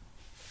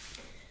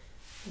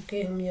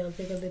 ओके, हम यहाँ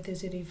पे कर देते हैं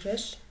इसे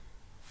रिफ्रेश।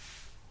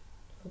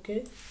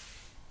 ओके,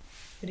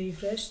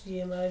 रिफ्रेश,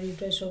 ये हमारा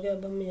रिफ्रेश हो गया।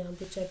 अब हम यहाँ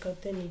पे चेक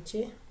करते हैं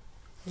नीचे,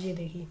 ये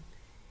देखिए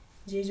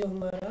ये जो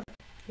हमारा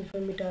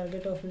इफरमे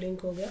टारगेट ऑफ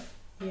लिंक हो गया,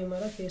 ये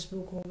हमारा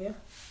फेसबुक हो गया।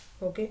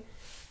 ओके,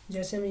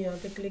 जैसे हम यहाँ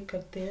पे क्लिक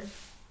करते हैं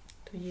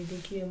तो ये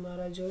देखिए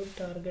हमारा जो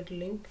टारगेट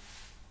लिंक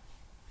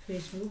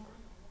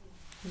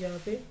फेसबुक यहाँ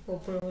पे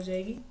ओपन हो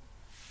जाएगी।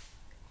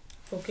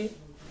 ओके,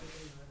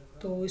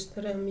 तो इस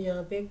तरह हम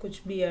यहाँ पे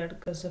कुछ भी ऐड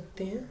कर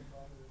सकते हैं।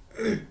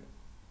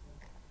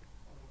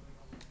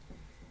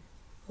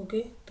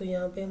 ओके, तो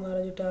यहाँ पे हमारा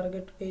जो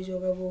टारगेट पेज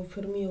होगा वो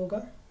इफरमे होगा।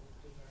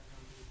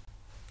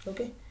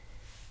 ओके,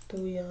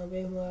 तो यहाँ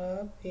पे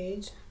हमारा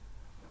पेज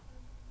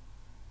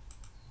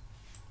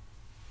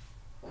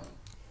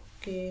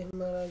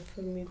हमारा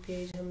इफरमे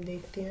पेज हम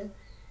देखते हैं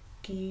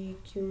कि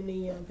क्यों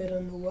नहीं यहाँ पे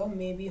रन हुआ,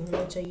 मे भी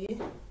होना चाहिए।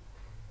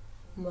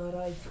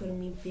 हमारा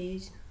इफरमे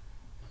पेज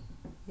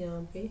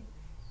यहाँ पे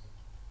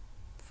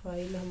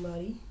फाइल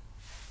हमारी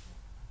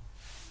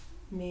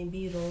मे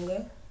भी रॉन्ग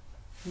है।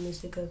 हम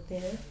इसे करते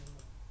हैं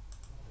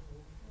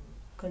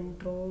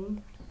कंट्रोल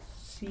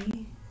सी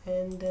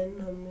एंड देन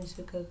हम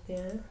इसे करते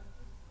हैं,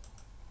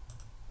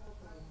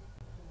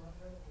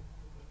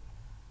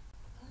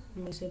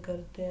 हम इसे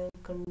करते हैं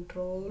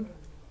कंट्रोल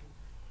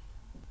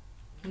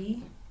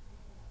ई।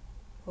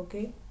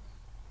 ओके,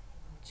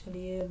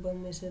 चलिए अब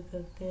हम इसे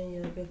करते हैं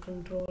यहाँ पे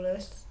कंट्रोल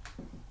एस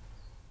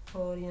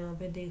और यहाँ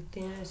पे देखते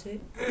हैं इसे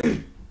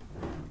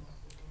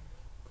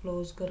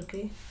क्लोज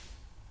करके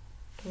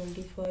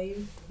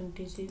 25,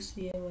 26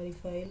 ये हमारी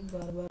फाइल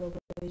बार बार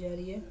ओपन हो जा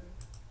रही है।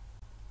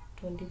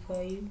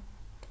 25,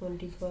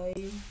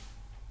 25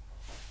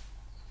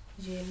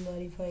 ये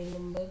हमारी फाइल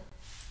नंबर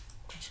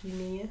कुछ भी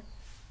नहीं है।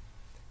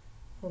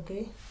 ओके,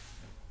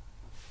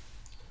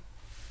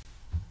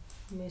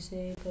 हम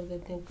इसे कर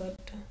देते हैं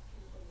कट।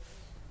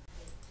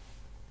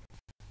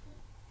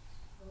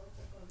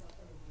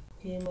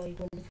 ये हमारी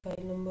 25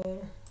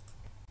 नंबर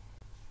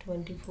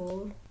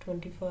 24,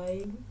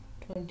 25,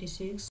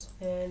 26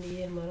 एंड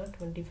ये हमारा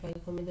 25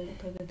 को हम इधर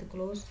कर देते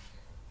क्लोज।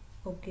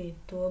 ओके,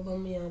 तो अब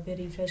हम यहाँ पे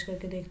रिफ्रेश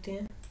करके देखते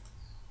हैं।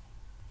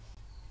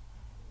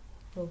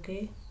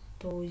 ओके,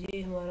 तो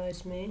ये हमारा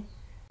इसमें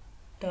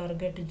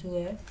टारगेट जो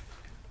है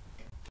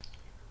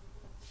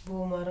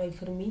वो हमारा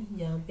इफरमे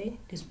यहाँ पे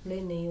डिस्प्ले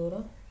नहीं हो रहा,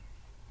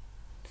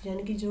 तो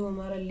यानी कि जो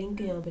हमारा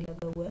लिंक यहाँ पे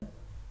लगा हुआ है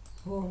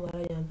वो हमारा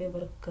यहाँ पे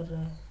वर्क कर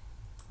रहा है।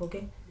 ओके,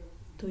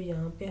 तो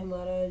यहाँ पे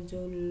हमारा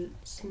जो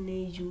इसने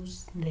यूज़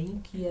नहीं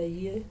किया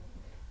ये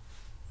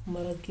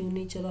हमारा क्यों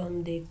नहीं चला,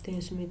 हम देखते हैं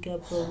इसमें क्या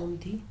प्रॉब्लम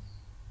थी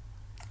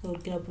और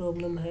क्या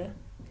प्रॉब्लम है।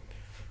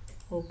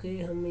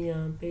 ओके, हम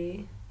यहाँ पे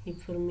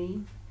इफरमे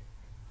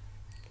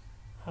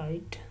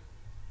height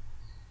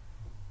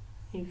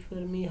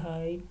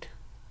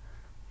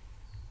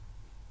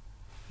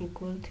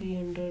equal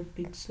 300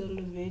 pixel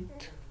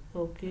with.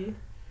 Okay,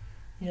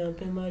 यहाँ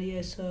पे हमारी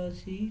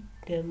SRC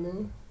डेमो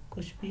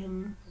कुछ भी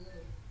हम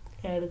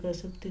ऐड कर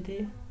सकते थे।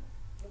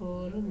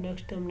 और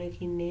नेक्स्ट हमने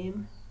की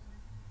नेम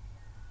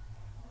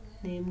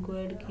को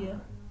ऐड किया।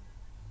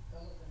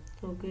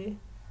 ओके,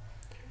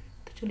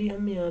 तो चलिए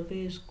हम यहाँ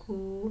पे इसको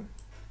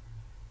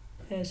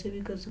ऐसे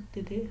भी कर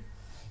सकते थे,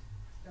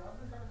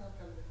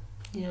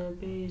 यहाँ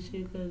पे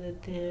इसे कर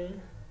देते हैं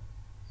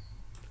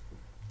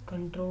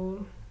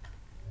कंट्रोल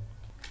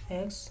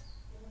एक्स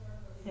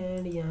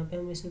एंड यहाँ पे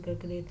हम इसे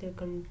करके देते हैं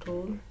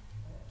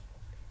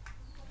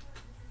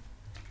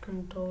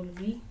कंट्रोल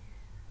वी।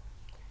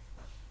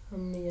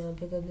 हम यहाँ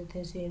पे कर देते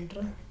हैं इसे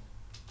एंटर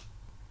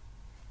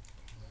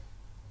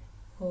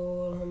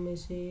और हम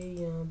इसे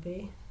यहाँ पे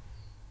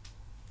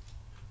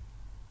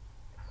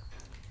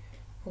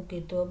ओके,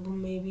 तो अब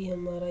में भी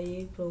हमारा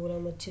ये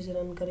प्रोग्राम अच्छे से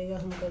रन करेगा।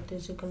 हम करते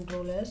हैं इसे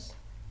कंट्रोल एस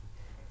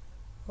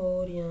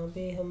और यहाँ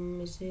पे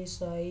हम इसे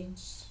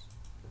साइज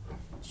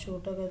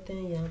छोटा करते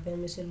हैं, यहाँ पे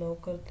हम इसे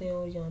लॉक करते हैं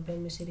और यहाँ पे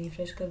हम इसे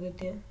रिफ्रेश कर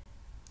देते हैं।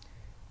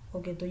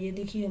 ओके, तो ये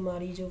देखिए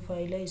हमारी जो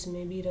फाइल है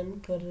इसमें भी रन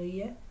कर रही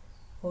है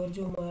और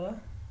जो हमारा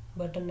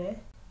बटन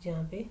है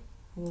यहाँ पे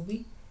वो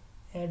भी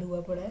ऐड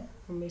हुआ पड़ा है।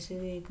 हम इसे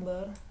एक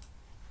बार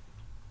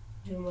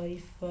जो हमारी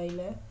फाइल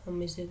है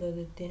हम इसे कर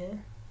देते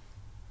हैं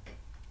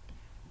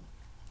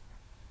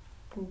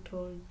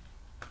कंट्रोल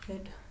Z।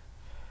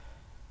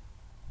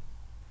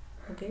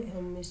 ओके,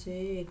 हम इसे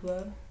एक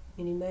बार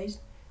मिनिमाइज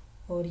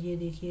और ये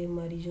देखिए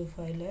हमारी जो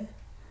फाइल है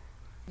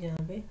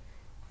यहाँ पे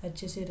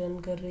अच्छे से रन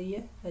कर रही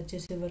है, अच्छे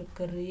से वर्क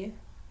कर रही है।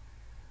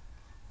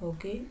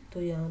 ओके,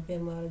 तो यहाँ पे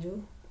हमारा जो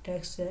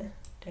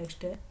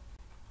टेक्स्ट है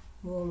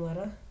वो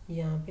हमारा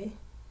यहाँ पे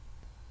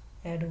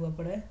ऐड हुआ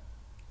पड़ा है।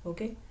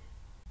 ओके,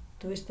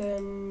 तो इस तरह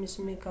हम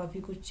इसमें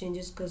काफ़ी कुछ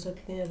चेंजेस कर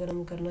सकते हैं अगर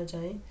हम करना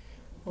चाहें,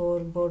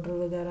 और बॉर्डर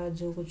वगैरह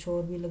जो कुछ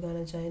और भी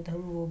लगाना चाहें तो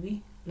हम वो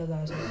भी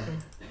लगा सकते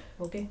हैं।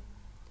 ओके,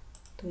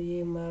 तो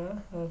ये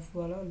हमारा हर्फ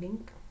वाला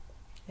लिंक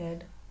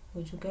ऐड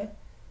हो चुका है।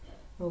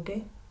 ओके,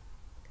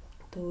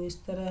 तो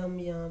इस तरह हम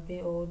यहाँ पे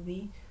और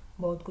भी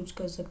बहुत कुछ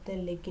कर सकते हैं,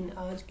 लेकिन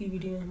आज की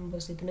वीडियो में हम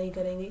बस इतना ही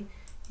करेंगे।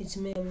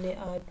 इसमें हमने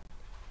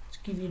आज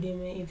की वीडियो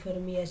में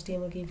इफरमी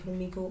HTML की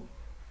इफरमी को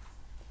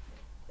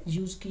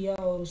यूज़ किया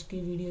और उसकी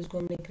वीडियोस को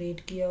हमने क्रिएट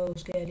किया और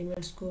उसके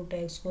एलिमेंट्स को,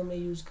 टैग्स को हमने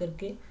यूज़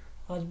करके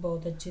आज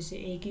बहुत अच्छे से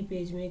एक ही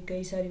पेज में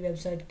कई सारी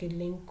वेबसाइट के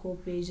लिंक को,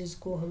 पेजेस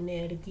को हमने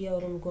ऐड किया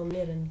और उनको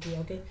हमने रन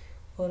किया। ओके,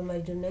 और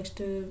हमारी जो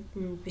नेक्स्ट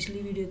पिछली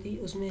वीडियो थी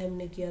उसमें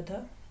हमने किया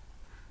था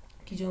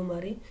कि जो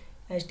हमारी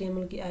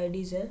HTML की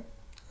आईडीज़ हैं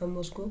हम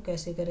उसको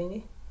कैसे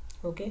करेंगे।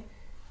 ओके,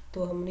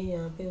 तो हमने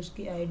यहाँ पे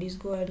उसकी आईडीज़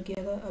को ऐड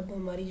किया था। अब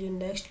हमारी जो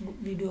नेक्स्ट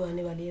वीडियो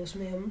आने वाली है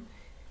उसमें हम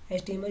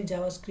HTML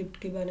जावास्क्रिप्ट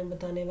के बारे में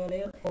बताने वाले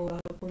हैं, और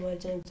आप हमारे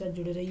चैनल के साथ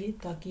जुड़े रहिए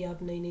ताकि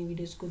आप नई नई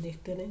वीडियोस को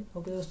देखते रहें।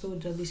 ओके दोस्तों,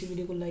 जल्दी से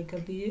वीडियो को लाइक कर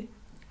दीजिए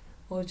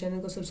और चैनल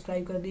को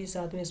सब्सक्राइब कर दीजिए,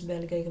 साथ में इस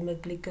बेल के आइकन पर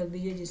क्लिक कर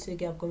दीजिए जिससे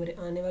कि आपको मेरे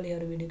आने वाली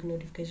हर वीडियो की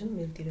नोटिफिकेशन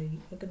मिलती रहेगी।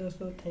 ओके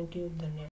दोस्तों, थैंक यू, धन्यवाद।